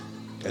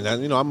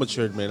then, I'm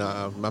matured, man.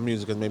 My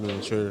music has made me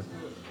mature.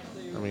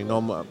 I mean,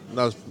 not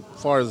as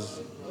far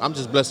as I'm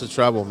just blessed to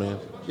travel, man.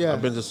 Yeah.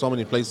 I've been to so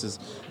many places.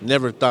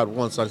 Never thought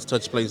once I'd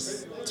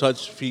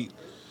touch feet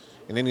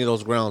in any of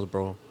those grounds,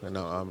 bro. And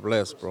I'm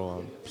blessed, bro.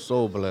 I'm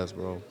so blessed,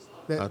 bro.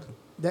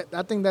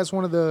 I think that's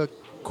one of the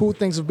cool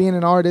things of being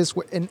an artist,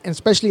 and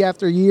especially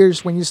after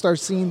years when you start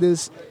seeing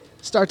this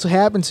start to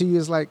happen to you,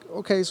 is like,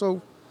 okay,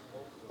 so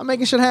I'm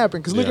making shit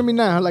happen. Because look at me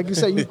now. Like you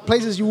said,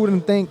 places you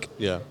wouldn't think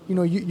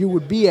you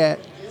would be at.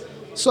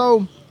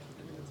 So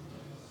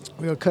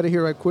we're going to cut it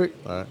here right quick.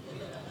 All right.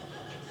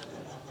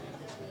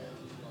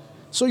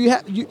 So we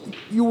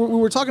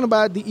were talking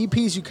about the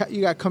EPs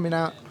you got coming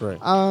out.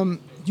 Correct.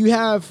 You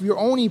have your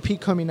own EP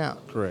coming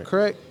out.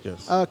 Correct?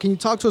 Yes. Can you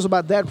talk to us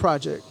about that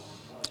project?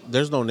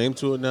 There's no name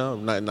to it now,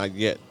 not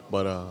yet,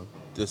 but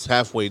it's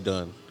halfway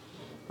done.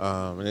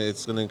 And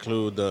it's going to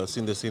include the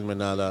Sin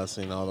Menadas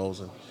and all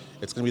those. And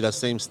it's going to be that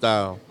same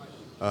style.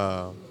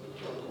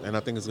 And I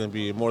think it's going to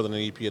be more than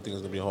an EP. I think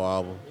it's going to be a whole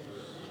album.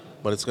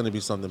 But it's going to be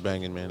something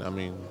banging, man. I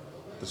mean,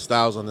 the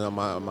styles on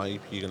my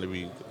EP are going to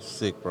be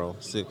sick, bro.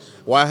 Sick.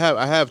 Well,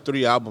 I have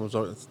 3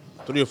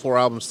 or 4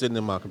 albums sitting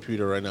in my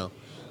computer right now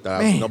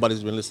that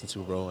nobody's been listening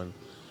to, bro.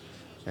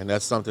 And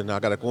that's something. I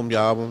got a cumbia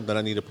album that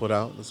I need to put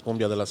out. It's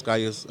Cumbia de las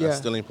Calles. Yeah. I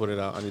still ain't put it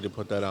out. I need to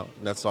put that out.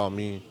 And that's all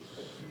me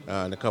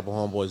and a couple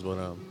homeboys.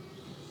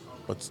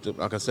 But still,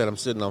 like I said, I'm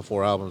sitting on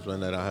 4 albums, man,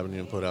 that I haven't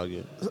even put out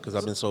yet because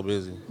I've been so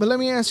busy. But let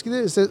me ask you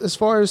this. As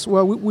far as,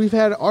 we've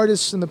had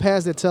artists in the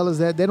past that tell us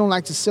that they don't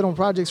like to sit on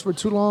projects for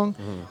too long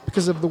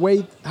because of the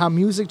way how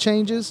music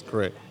changes.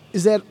 Correct.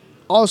 Is that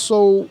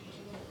also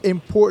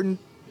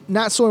important,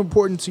 not so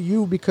important to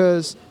you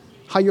because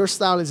how your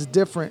style is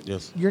different?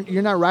 Yes.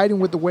 You're not riding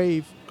with the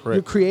wave. Correct.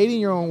 You're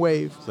creating your own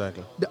wave.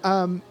 Exactly.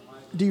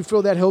 Do you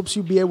feel that helps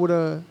you be able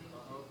to,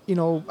 I'm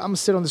going to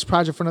sit on this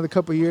project for another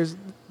couple of years?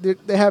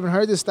 They haven't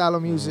heard this style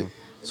of music.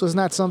 So it's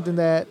not something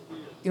that,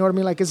 you know what I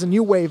mean? Like, it's a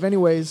new wave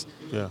anyways.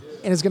 Yeah.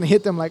 And it's going to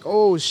hit them like,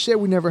 oh, shit,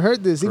 we never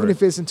heard this. Even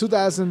Correct. if it's in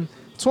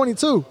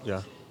 2022.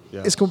 Yeah.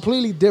 Yeah. It's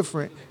completely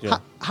different. Yeah.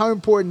 How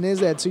important is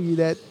that to you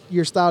that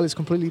your style is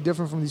completely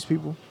different from these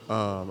people?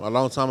 A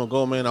long time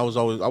ago, man, I was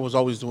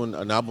always doing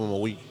an album a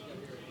week.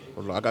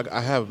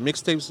 I have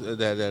mixtapes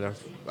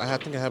I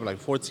think I have like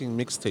 14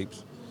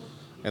 mixtapes,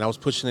 and I was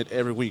pushing it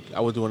every week. I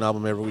would do an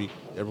album every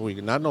week,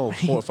 and not no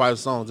 4 or 5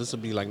 songs. This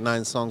would be like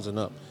 9 songs and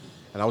up,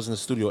 and I was in the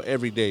studio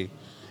every day,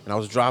 and I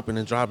was dropping,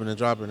 and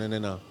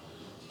then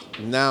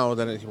now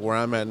that where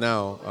I'm at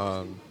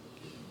now,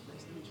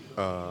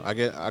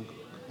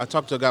 I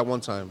talked to a guy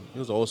one time. He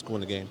was old school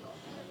in the game,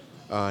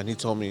 and he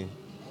told me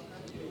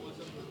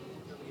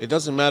it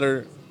doesn't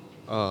matter.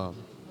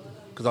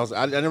 Because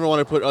I never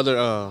wanted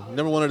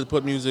to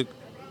put music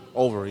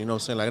over, you know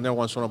what I'm saying? Like, I never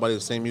want to show nobody the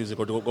same music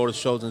or go to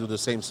shows and do the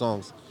same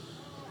songs.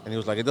 And he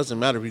was like, it doesn't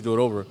matter if you do it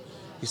over.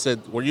 He said,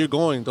 where you're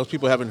going, those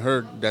people haven't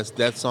heard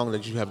that song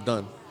that you have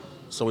done.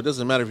 So it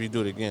doesn't matter if you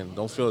do it again.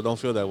 Don't feel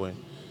that way.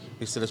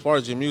 He said, as far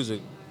as your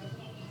music,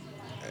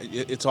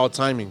 it's all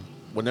timing.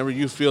 Whenever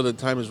you feel the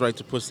time is right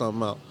to put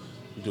something out,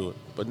 you do it.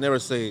 But never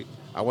say,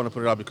 I want to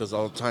put it out because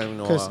all the time, I'm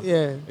going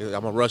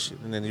to rush it.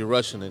 And then you're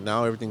rushing it.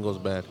 Now everything goes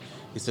bad.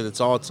 He said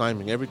it's all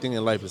timing. Everything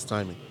in life is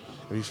timing.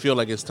 If you feel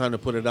like it's time to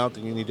put it out,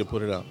 then you need to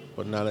put it out.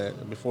 But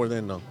not before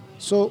then, no.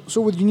 So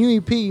with your new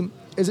EP,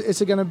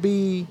 is it going to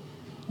be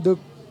the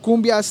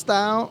cumbia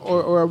style,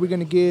 or are we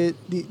going to get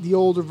the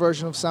older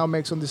version of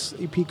SalMex on this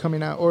EP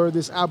coming out, or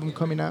this album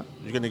coming out?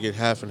 You're going to get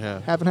half and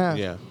half. Half and half?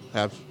 Yeah.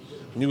 Half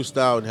new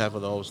style and half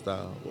of the old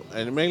style.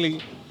 And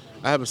mainly,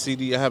 I have a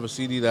CD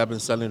that I've been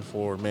selling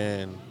for,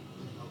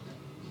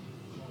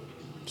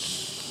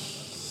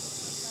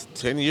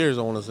 10 years,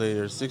 I want to say,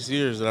 or 6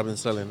 years that I've been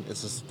selling.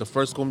 It's the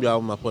first cumbia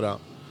album I put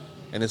out.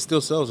 And it still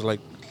sells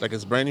like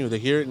it's brand new. They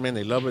hear it, man,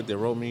 they love it. They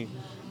wrote me,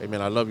 hey,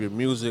 man, I love your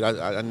music.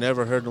 I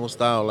never heard no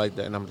style like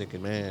that. And I'm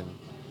thinking, man,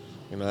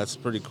 that's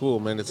pretty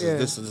cool, man. This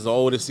is the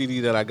oldest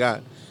CD that I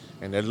got.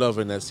 And they're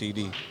loving that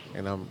CD.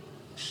 And I'm,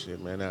 shit,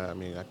 man,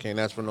 I can't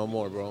ask for no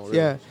more, bro. Really.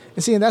 Yeah.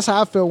 And that's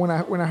how I felt when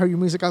I heard your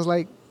music. I was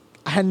like,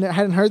 I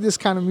hadn't heard this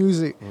kind of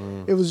music.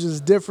 It was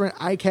just different,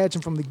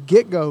 eye-catching from the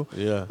get-go.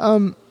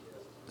 Yeah.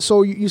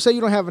 So you say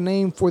you don't have a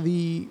name for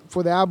the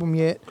album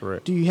yet.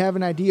 Correct. Do you have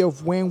an idea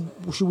of when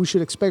we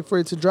should expect for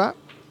it to drop?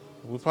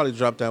 We'll probably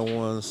drop that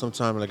one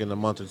sometime like in a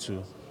month or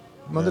 2.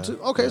 Month or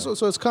two. Okay, so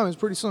it's coming. It's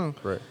pretty soon.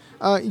 Right.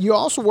 You're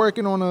also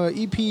working on an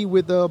EP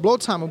with the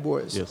Blowtimer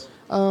Boys. Yes.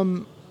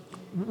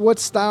 What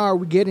style are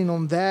we getting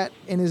on that?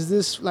 And is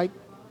this like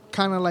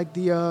kind of like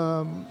the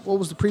what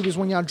was the previous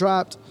one y'all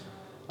dropped?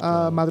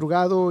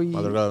 Madrugado.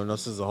 Madrugado. No,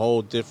 this is a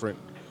whole different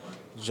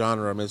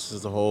genre. I mean, this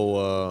is a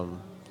whole.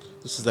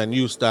 This is a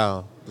new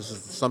style. This is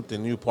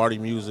something new, party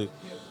music,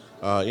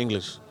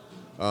 English.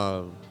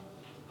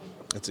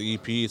 It's an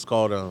EP. It's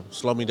called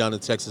 "Slow Me Down in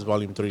Texas"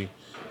 Volume 3.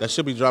 That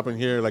should be dropping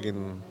here like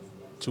in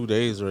 2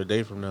 days or a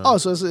day from now. Oh,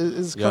 so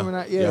it's coming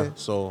out. Yeah.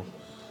 So,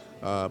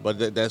 but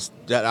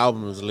that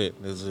album is lit.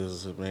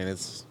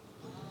 It's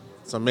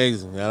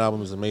amazing. That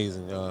album is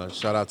amazing.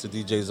 Shout out to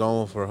DJ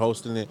Zone for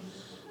hosting it.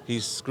 He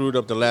screwed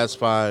up the last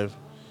 5,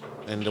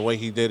 and the way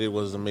he did it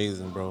was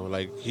amazing, bro.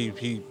 Like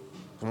he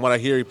from what I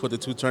hear, he put the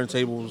 2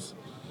 turntables,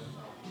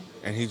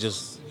 and he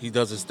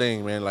does his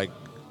thing, man. Like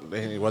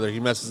whether he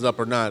messes up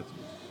or not,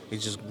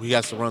 he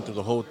has to run through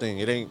the whole thing.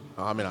 It ain't,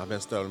 I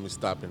messed up, let me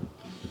stop and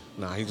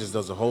nah, he just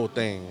does the whole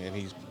thing, and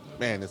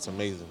it's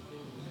amazing.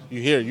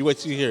 You wait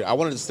till you hear it. I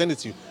wanted to send it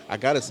to you. I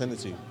gotta send it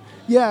to you.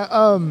 Yeah,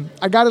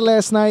 I got it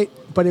last night,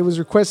 but it was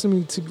requesting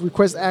me to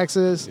request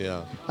access.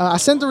 Yeah. I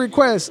sent the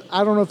request.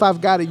 I don't know if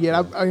I've got it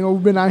yet.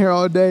 We've been out here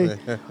all day.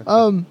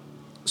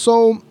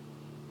 So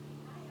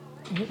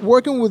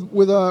working with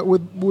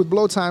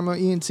Blowtimer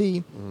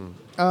ENT,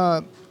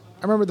 I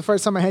remember the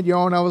first time I had you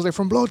on, I was like,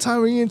 from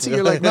Blowtimer ENT.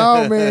 You're like,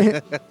 no,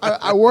 man,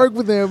 I work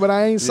with them, but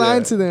I ain't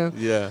signed to them.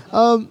 Yeah.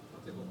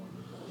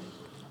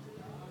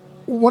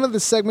 One of the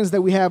segments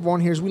that we have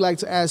on here is we like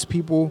to ask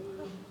people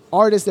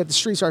artists that the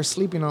streets are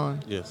sleeping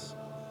on. Yes.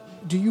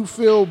 Do you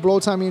feel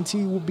Blowtimer ENT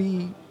will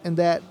be in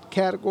that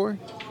category?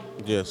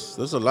 Yes.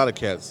 There's a lot of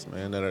cats,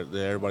 man, that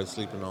everybody's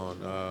sleeping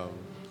on.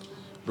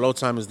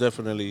 Blowtime is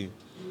definitely,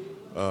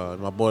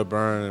 my boy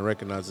Burn and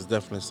Recognize is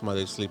definitely somebody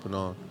they're sleeping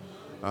on.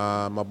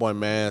 My boy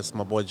Mass,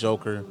 my boy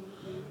Joker.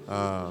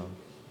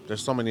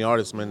 There's so many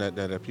artists, man,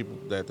 that people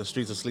that the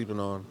streets are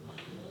sleeping on.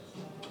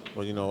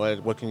 But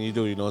what can you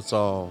do? It's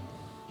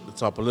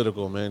all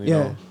political, man.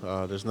 You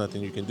know, there's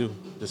nothing you can do.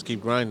 Just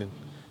keep grinding.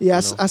 Yeah,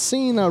 I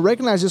seen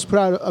Recognize just put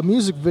out a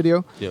music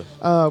video.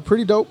 Yeah.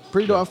 Pretty dope.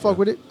 I fuck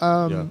with it.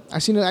 I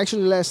seen it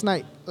actually last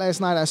night.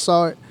 Last night I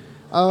saw it.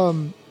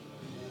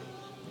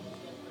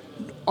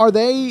 Are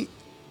they?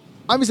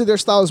 Obviously, their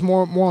style is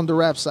more on the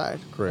rap side,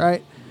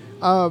 correct?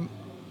 Right.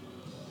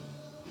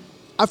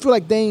 I feel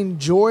like they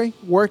enjoy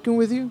working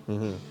with you.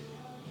 Mm-hmm.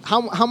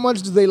 How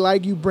much do they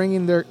like you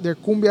bringing your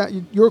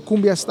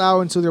cumbia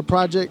style into their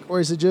project, or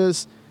is it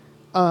just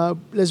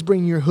let's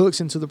bring your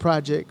hooks into the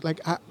project? Like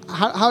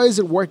how is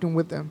it working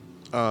with them?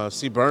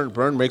 See,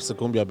 Burn makes the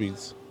cumbia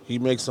beats. He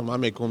makes them. I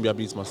make cumbia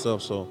beats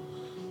myself. So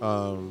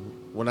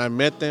when I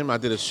met them, I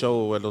did a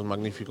show at Los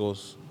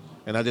Magnificos,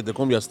 and I did the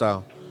cumbia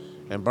style.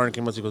 And Burn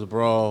came up to me, he goes,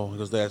 bro, he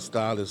goes, that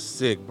style is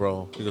sick,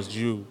 bro. He goes,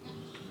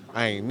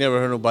 I ain't never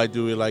heard nobody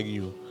do it like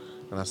you.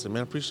 And I said, man,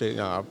 I appreciate it.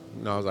 I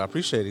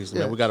appreciate it. He said,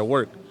 man, we got to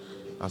work.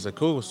 I said,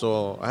 cool.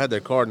 So I had their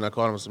card, and I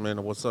called him and said,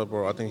 man, what's up,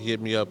 bro? I think he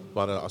hit me up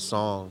about a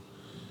song.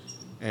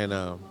 And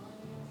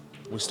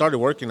we started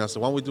working. I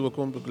said, why don't we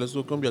let's do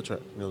a cumbia track?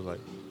 And he was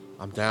like,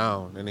 I'm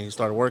down. And then he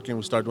started working.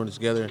 We started doing it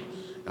together.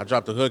 I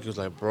dropped the hook. He was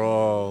like,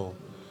 bro,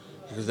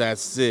 because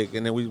that's sick.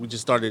 And then we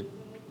just started.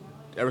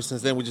 Ever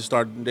since then, we just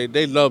started.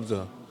 They love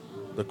the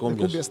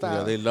cumbia style.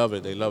 Yeah, they love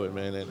it,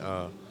 man. And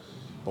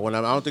but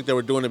I don't think they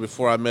were doing it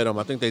before I met them.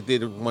 I think they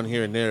did one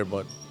here and there,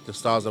 but the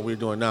styles that we're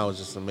doing now is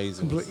just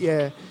amazing.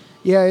 Yeah.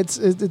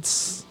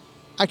 It's.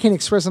 I can't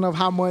express enough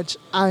how much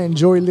I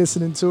enjoy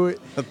listening to it.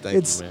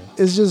 Thank you, man.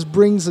 It just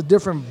brings a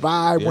different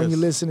vibe when you're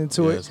listening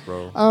to it. Yes,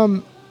 bro.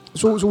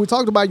 So we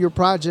talked about your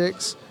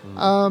projects.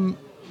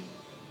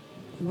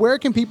 Where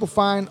can people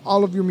find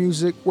all of your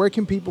music? Where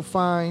can people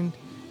find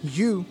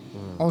you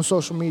on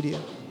social media?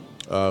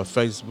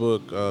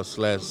 Facebook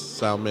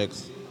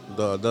 /SalMex,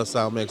 the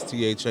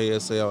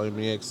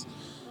SalMex,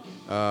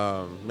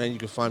 THASALMEX. Man, you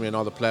can find me on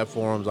all the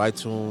platforms,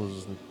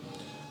 iTunes,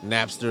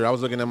 Napster. I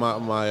was looking at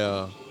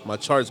my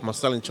charts, my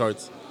selling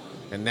charts,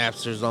 and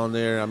Napster's on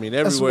there. I mean,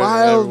 everywhere. That's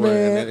wild,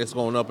 everywhere. man. And it's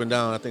going up and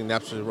down. I think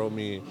Napster wrote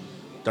me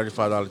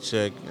 $35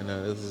 check, and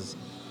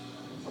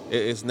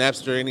it's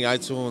Napster, any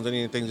iTunes,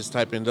 anything. Just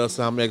type in the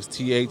SalMex,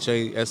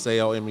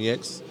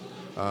 THASALMEX.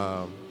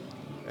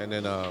 And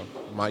then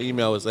my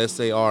email is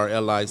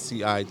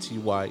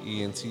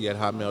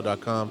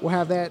sarlicitYent@hotmail.com. We'll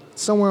have that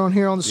somewhere on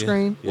here on the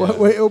screen.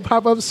 Yeah. It'll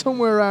pop up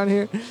somewhere around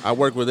here. I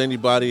work with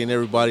anybody and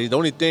everybody. The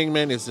only thing,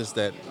 man, is just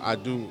that I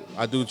do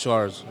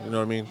charge. You know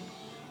what I mean?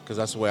 Because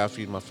that's the way I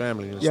feed my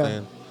family. You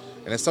understand?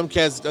 And then some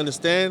cats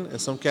understand, and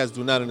some cats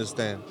do not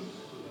understand.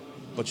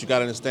 But you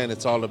gotta understand,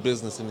 it's all a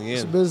business in the end.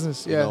 It's a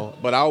business, yeah. You know?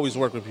 But I always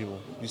work with people.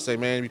 You say,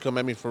 man, you come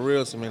at me for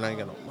real. So, man, I ain't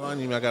got no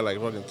money. Man, I got like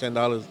fucking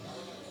 $10.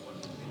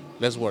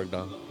 Let's work,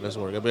 dog. Let's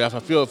work. But if I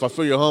feel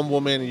you're humble,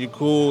 man, and you're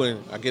cool,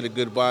 and I get a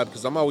good vibe,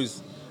 because I'm a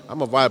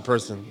vibe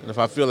person, and if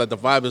I feel like the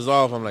vibe is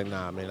off, I'm like,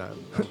 nah, man,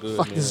 I'm good.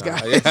 Fuck man. this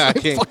guy. I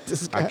can't. Fuck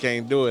this guy. I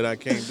can't do it.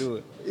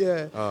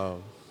 Yeah.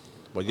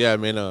 But yeah,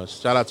 man.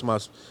 Shout out to my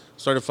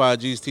Certified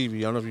G's TV.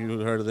 I don't know if you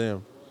heard of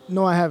them.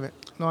 No, I haven't.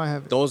 No, I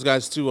haven't. Those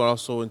guys too are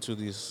also into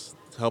these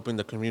helping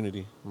the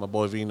community. My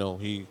boy Vino,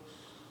 he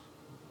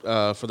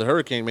for the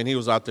hurricane, man, he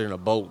was out there in a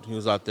boat. He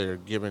was out there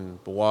giving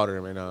the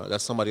water, man.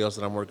 That's somebody else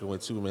that I'm working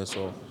with too, man.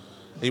 So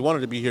he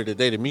wanted to be here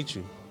today to meet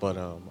you, but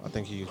I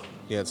think he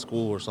had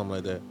school or something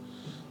like that.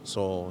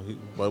 So,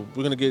 but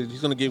he's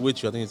gonna get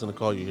with you. I think he's gonna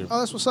call you here. Oh,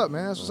 that's what's up,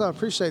 man. That's what's up.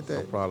 Appreciate that.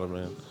 No problem,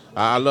 man.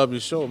 I love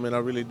your show, man. I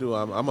really do.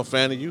 I'm a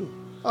fan of you.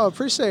 Oh,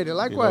 appreciate it.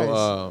 Likewise. You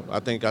know, I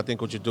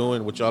think what you're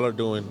doing, what y'all are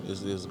doing,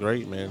 is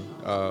great, man.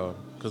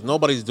 Because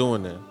nobody's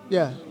doing that.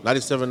 Yeah.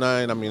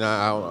 97.9. I mean,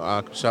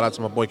 I shout out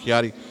to my boy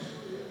Kiati.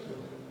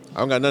 I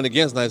don't got nothing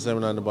against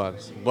 97.9 The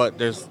Box, but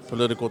there's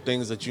political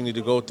things that you need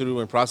to go through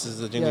and processes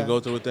that you need to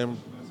go through with them.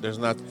 There's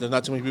not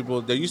too many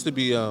people. There used to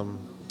be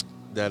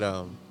that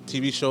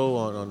TV show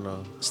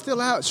on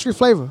still out. Street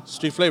Flavor.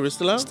 Street Flavor is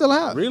still out? Still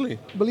out. Really?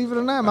 Believe it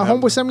or not. My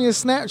homeboy sent me a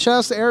snap. Shout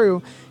out to Ariel.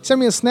 He sent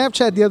me a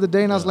Snapchat the other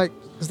day, and I was like,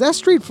 is that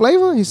Street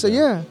Flavor? He said,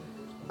 yeah.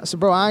 I said,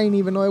 bro, I ain't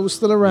even know it was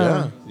still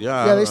around.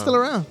 Yeah, they still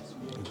around.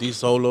 D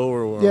Solo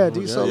or yeah,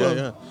 D Solo.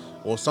 Yeah.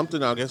 Or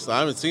something, I guess. I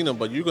haven't seen them,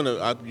 but you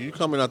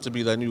coming out to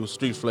be that new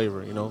Street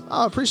Flavor, you know?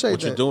 I appreciate what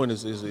that. What you're doing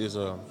is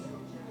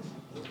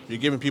you're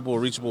giving people a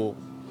reachable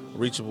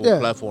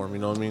platform, you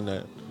know what I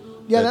mean?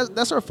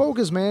 That's our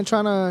focus, man.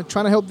 Trying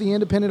to help the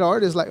independent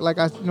artists, like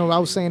I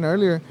was saying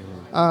earlier,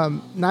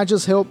 not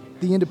just help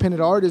the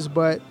independent artists,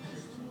 but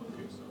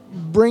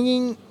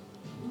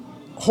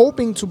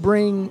hoping to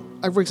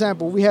bring, like for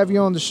example, we have you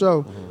on the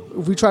show.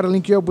 If we try to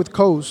link you up with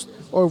Coast,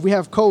 or if we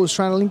have Coast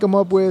trying to link them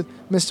up with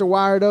Mr.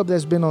 Wired Up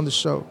that's been on the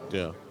show.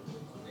 Yeah.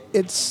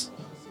 I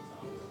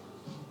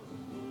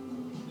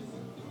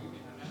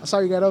saw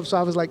you got up, so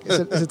I was like, is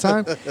it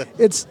time?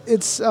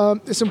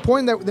 It's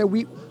important that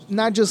we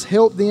not just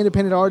help the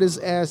independent artists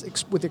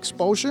with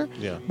exposure,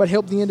 but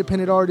help the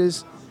independent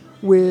artists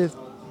with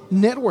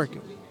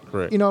networking.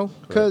 Correct. You know,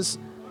 because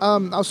I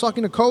was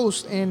talking to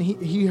Coast, and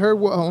he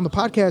heard on the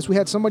podcast we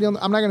had somebody on.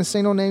 I'm not going to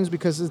say no names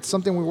because it's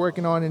something we're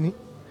working on, and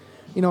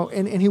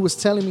he was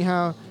telling me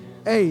how,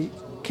 hey,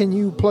 can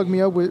you plug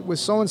me up with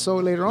so and so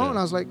later on? And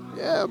I was like,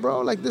 yeah,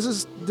 bro, like this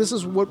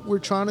is what we're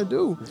trying to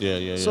do.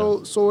 Yeah.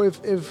 So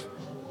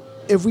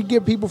if we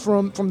get people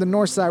from the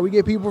north side, we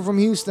get people from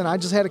Houston. I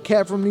just had a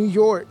cat from New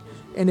York,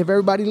 and if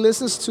everybody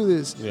listens to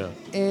this,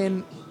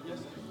 and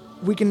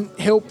we can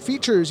help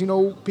features. You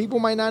know, people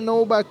might not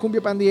know about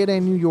Cumbia Pandiera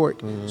in New York.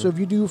 Mm-hmm. So if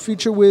you do a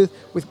feature with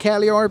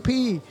Cali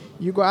RP,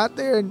 you go out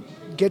there and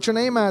get your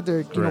name out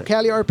there. You know,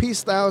 Cali RP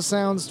style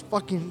sounds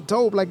fucking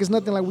dope. Like it's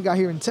nothing like we got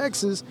here in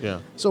Texas.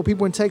 Yeah. So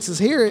people in Texas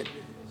hear it,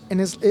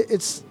 and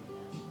it's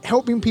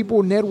helping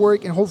people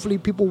network, and hopefully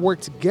people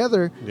work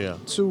together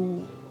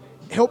to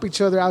help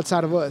each other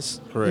outside of us.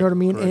 Correct. You know what I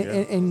mean?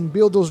 Correct, and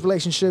build those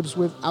relationships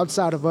with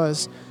outside of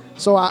us.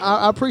 So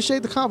I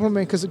appreciate the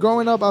compliment, because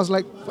growing up I was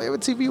like, Flavor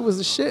TV was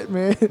the shit,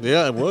 man.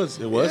 Yeah, it was,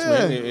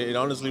 man. It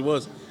honestly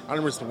was. I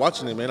remember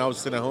watching it, man. I was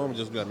sitting at home and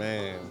just be like,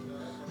 man,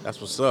 that's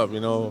what's up, you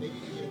know.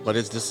 But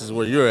this is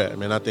where you're at,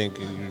 man. I think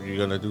you're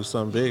gonna do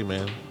something big,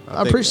 man.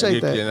 I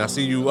appreciate that. And I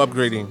see you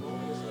upgrading.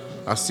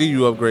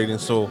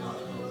 So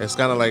it's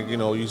kind of like, you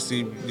know, you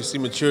see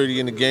maturity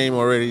in the game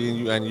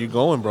already, and you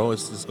going, bro.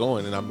 It's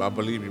going, and I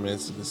believe you, man.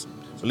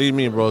 Believe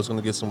me, bro. It's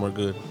gonna get somewhere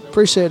good.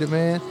 Appreciate it,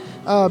 man.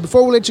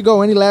 Before we let you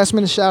go, any last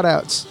minute shout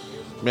outs?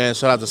 Man,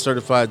 shout out to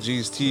Certified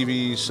G's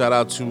TV. Shout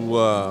out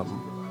to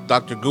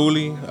Dr.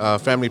 Gooley,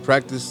 Family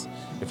Practice.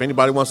 If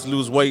anybody wants to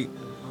lose weight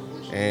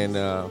and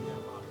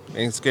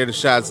ain't scared of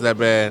shots that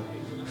bad,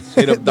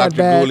 hit up Dr.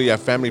 Gooley at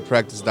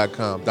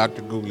familypractice.com.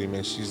 Dr. Gooley,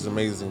 man, she's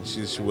amazing.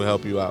 She will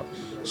help you out.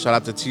 Shout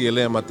out to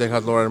TLM, I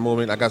think, Laura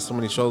Movement. I got so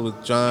many shows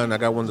with John. I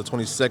got one the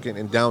 22nd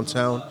in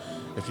downtown.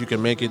 If you can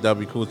make it, that'd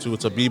be cool too.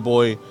 It's a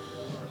B-boy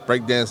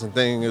breakdancing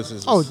thing.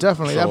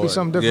 Definitely. That'd be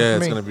something different for me. Yeah,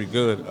 it's going to be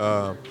good.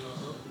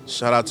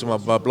 Shout out to my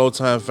Blow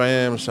Time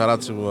fam. Shout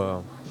out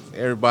to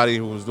everybody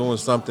who was doing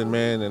something,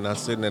 man, and not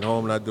sitting at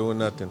home not doing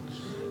nothing.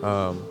 You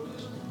know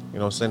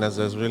what I'm saying?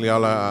 That's really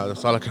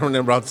that's all I can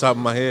remember off the top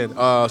of my head.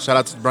 Shout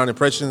out to Brown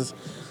Impressions.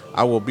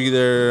 I will be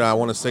there, I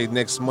want to say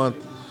next month,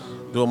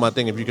 doing my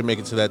thing. If you can make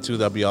it to that too,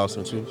 that'd be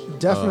awesome too.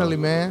 Definitely,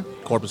 man.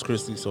 Corpus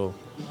Christi. So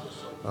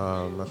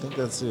I think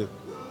that's it.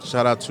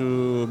 Shout out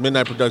to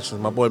Midnight Productions,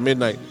 my boy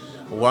Midnight.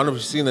 Well, I don't know if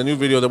you've seen the new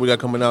video that we got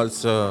coming out.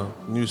 It's a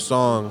new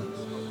song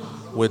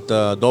with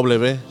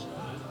W.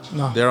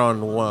 No. They're on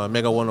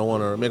Mega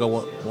 101 or Mega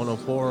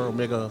 104 or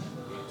Mega...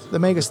 The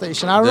Mega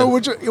Station. I don't know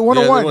which...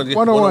 101.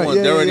 101.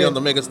 They're already on the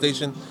Mega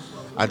Station.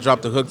 I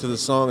dropped the hook to the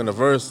song and the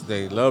verse.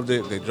 They loved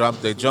it.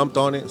 They jumped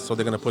on it. So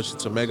they're going to push it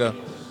to Mega.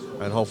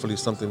 And hopefully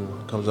something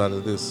comes out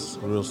of this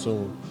real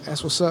soon.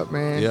 That's what's up,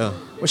 man. Yeah.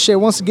 Well, shit,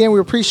 once again, we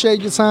appreciate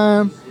your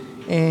time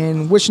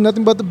and wish you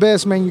nothing but the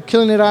best, man. You're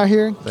killing it out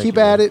here. Keep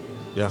at it.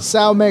 Yeah.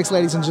 SalMex,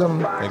 ladies and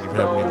gentlemen. Thank you for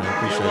having me, man.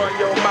 Appreciate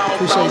it.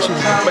 Appreciate you,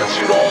 man.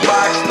 But you don't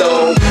box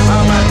though.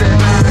 I'm out there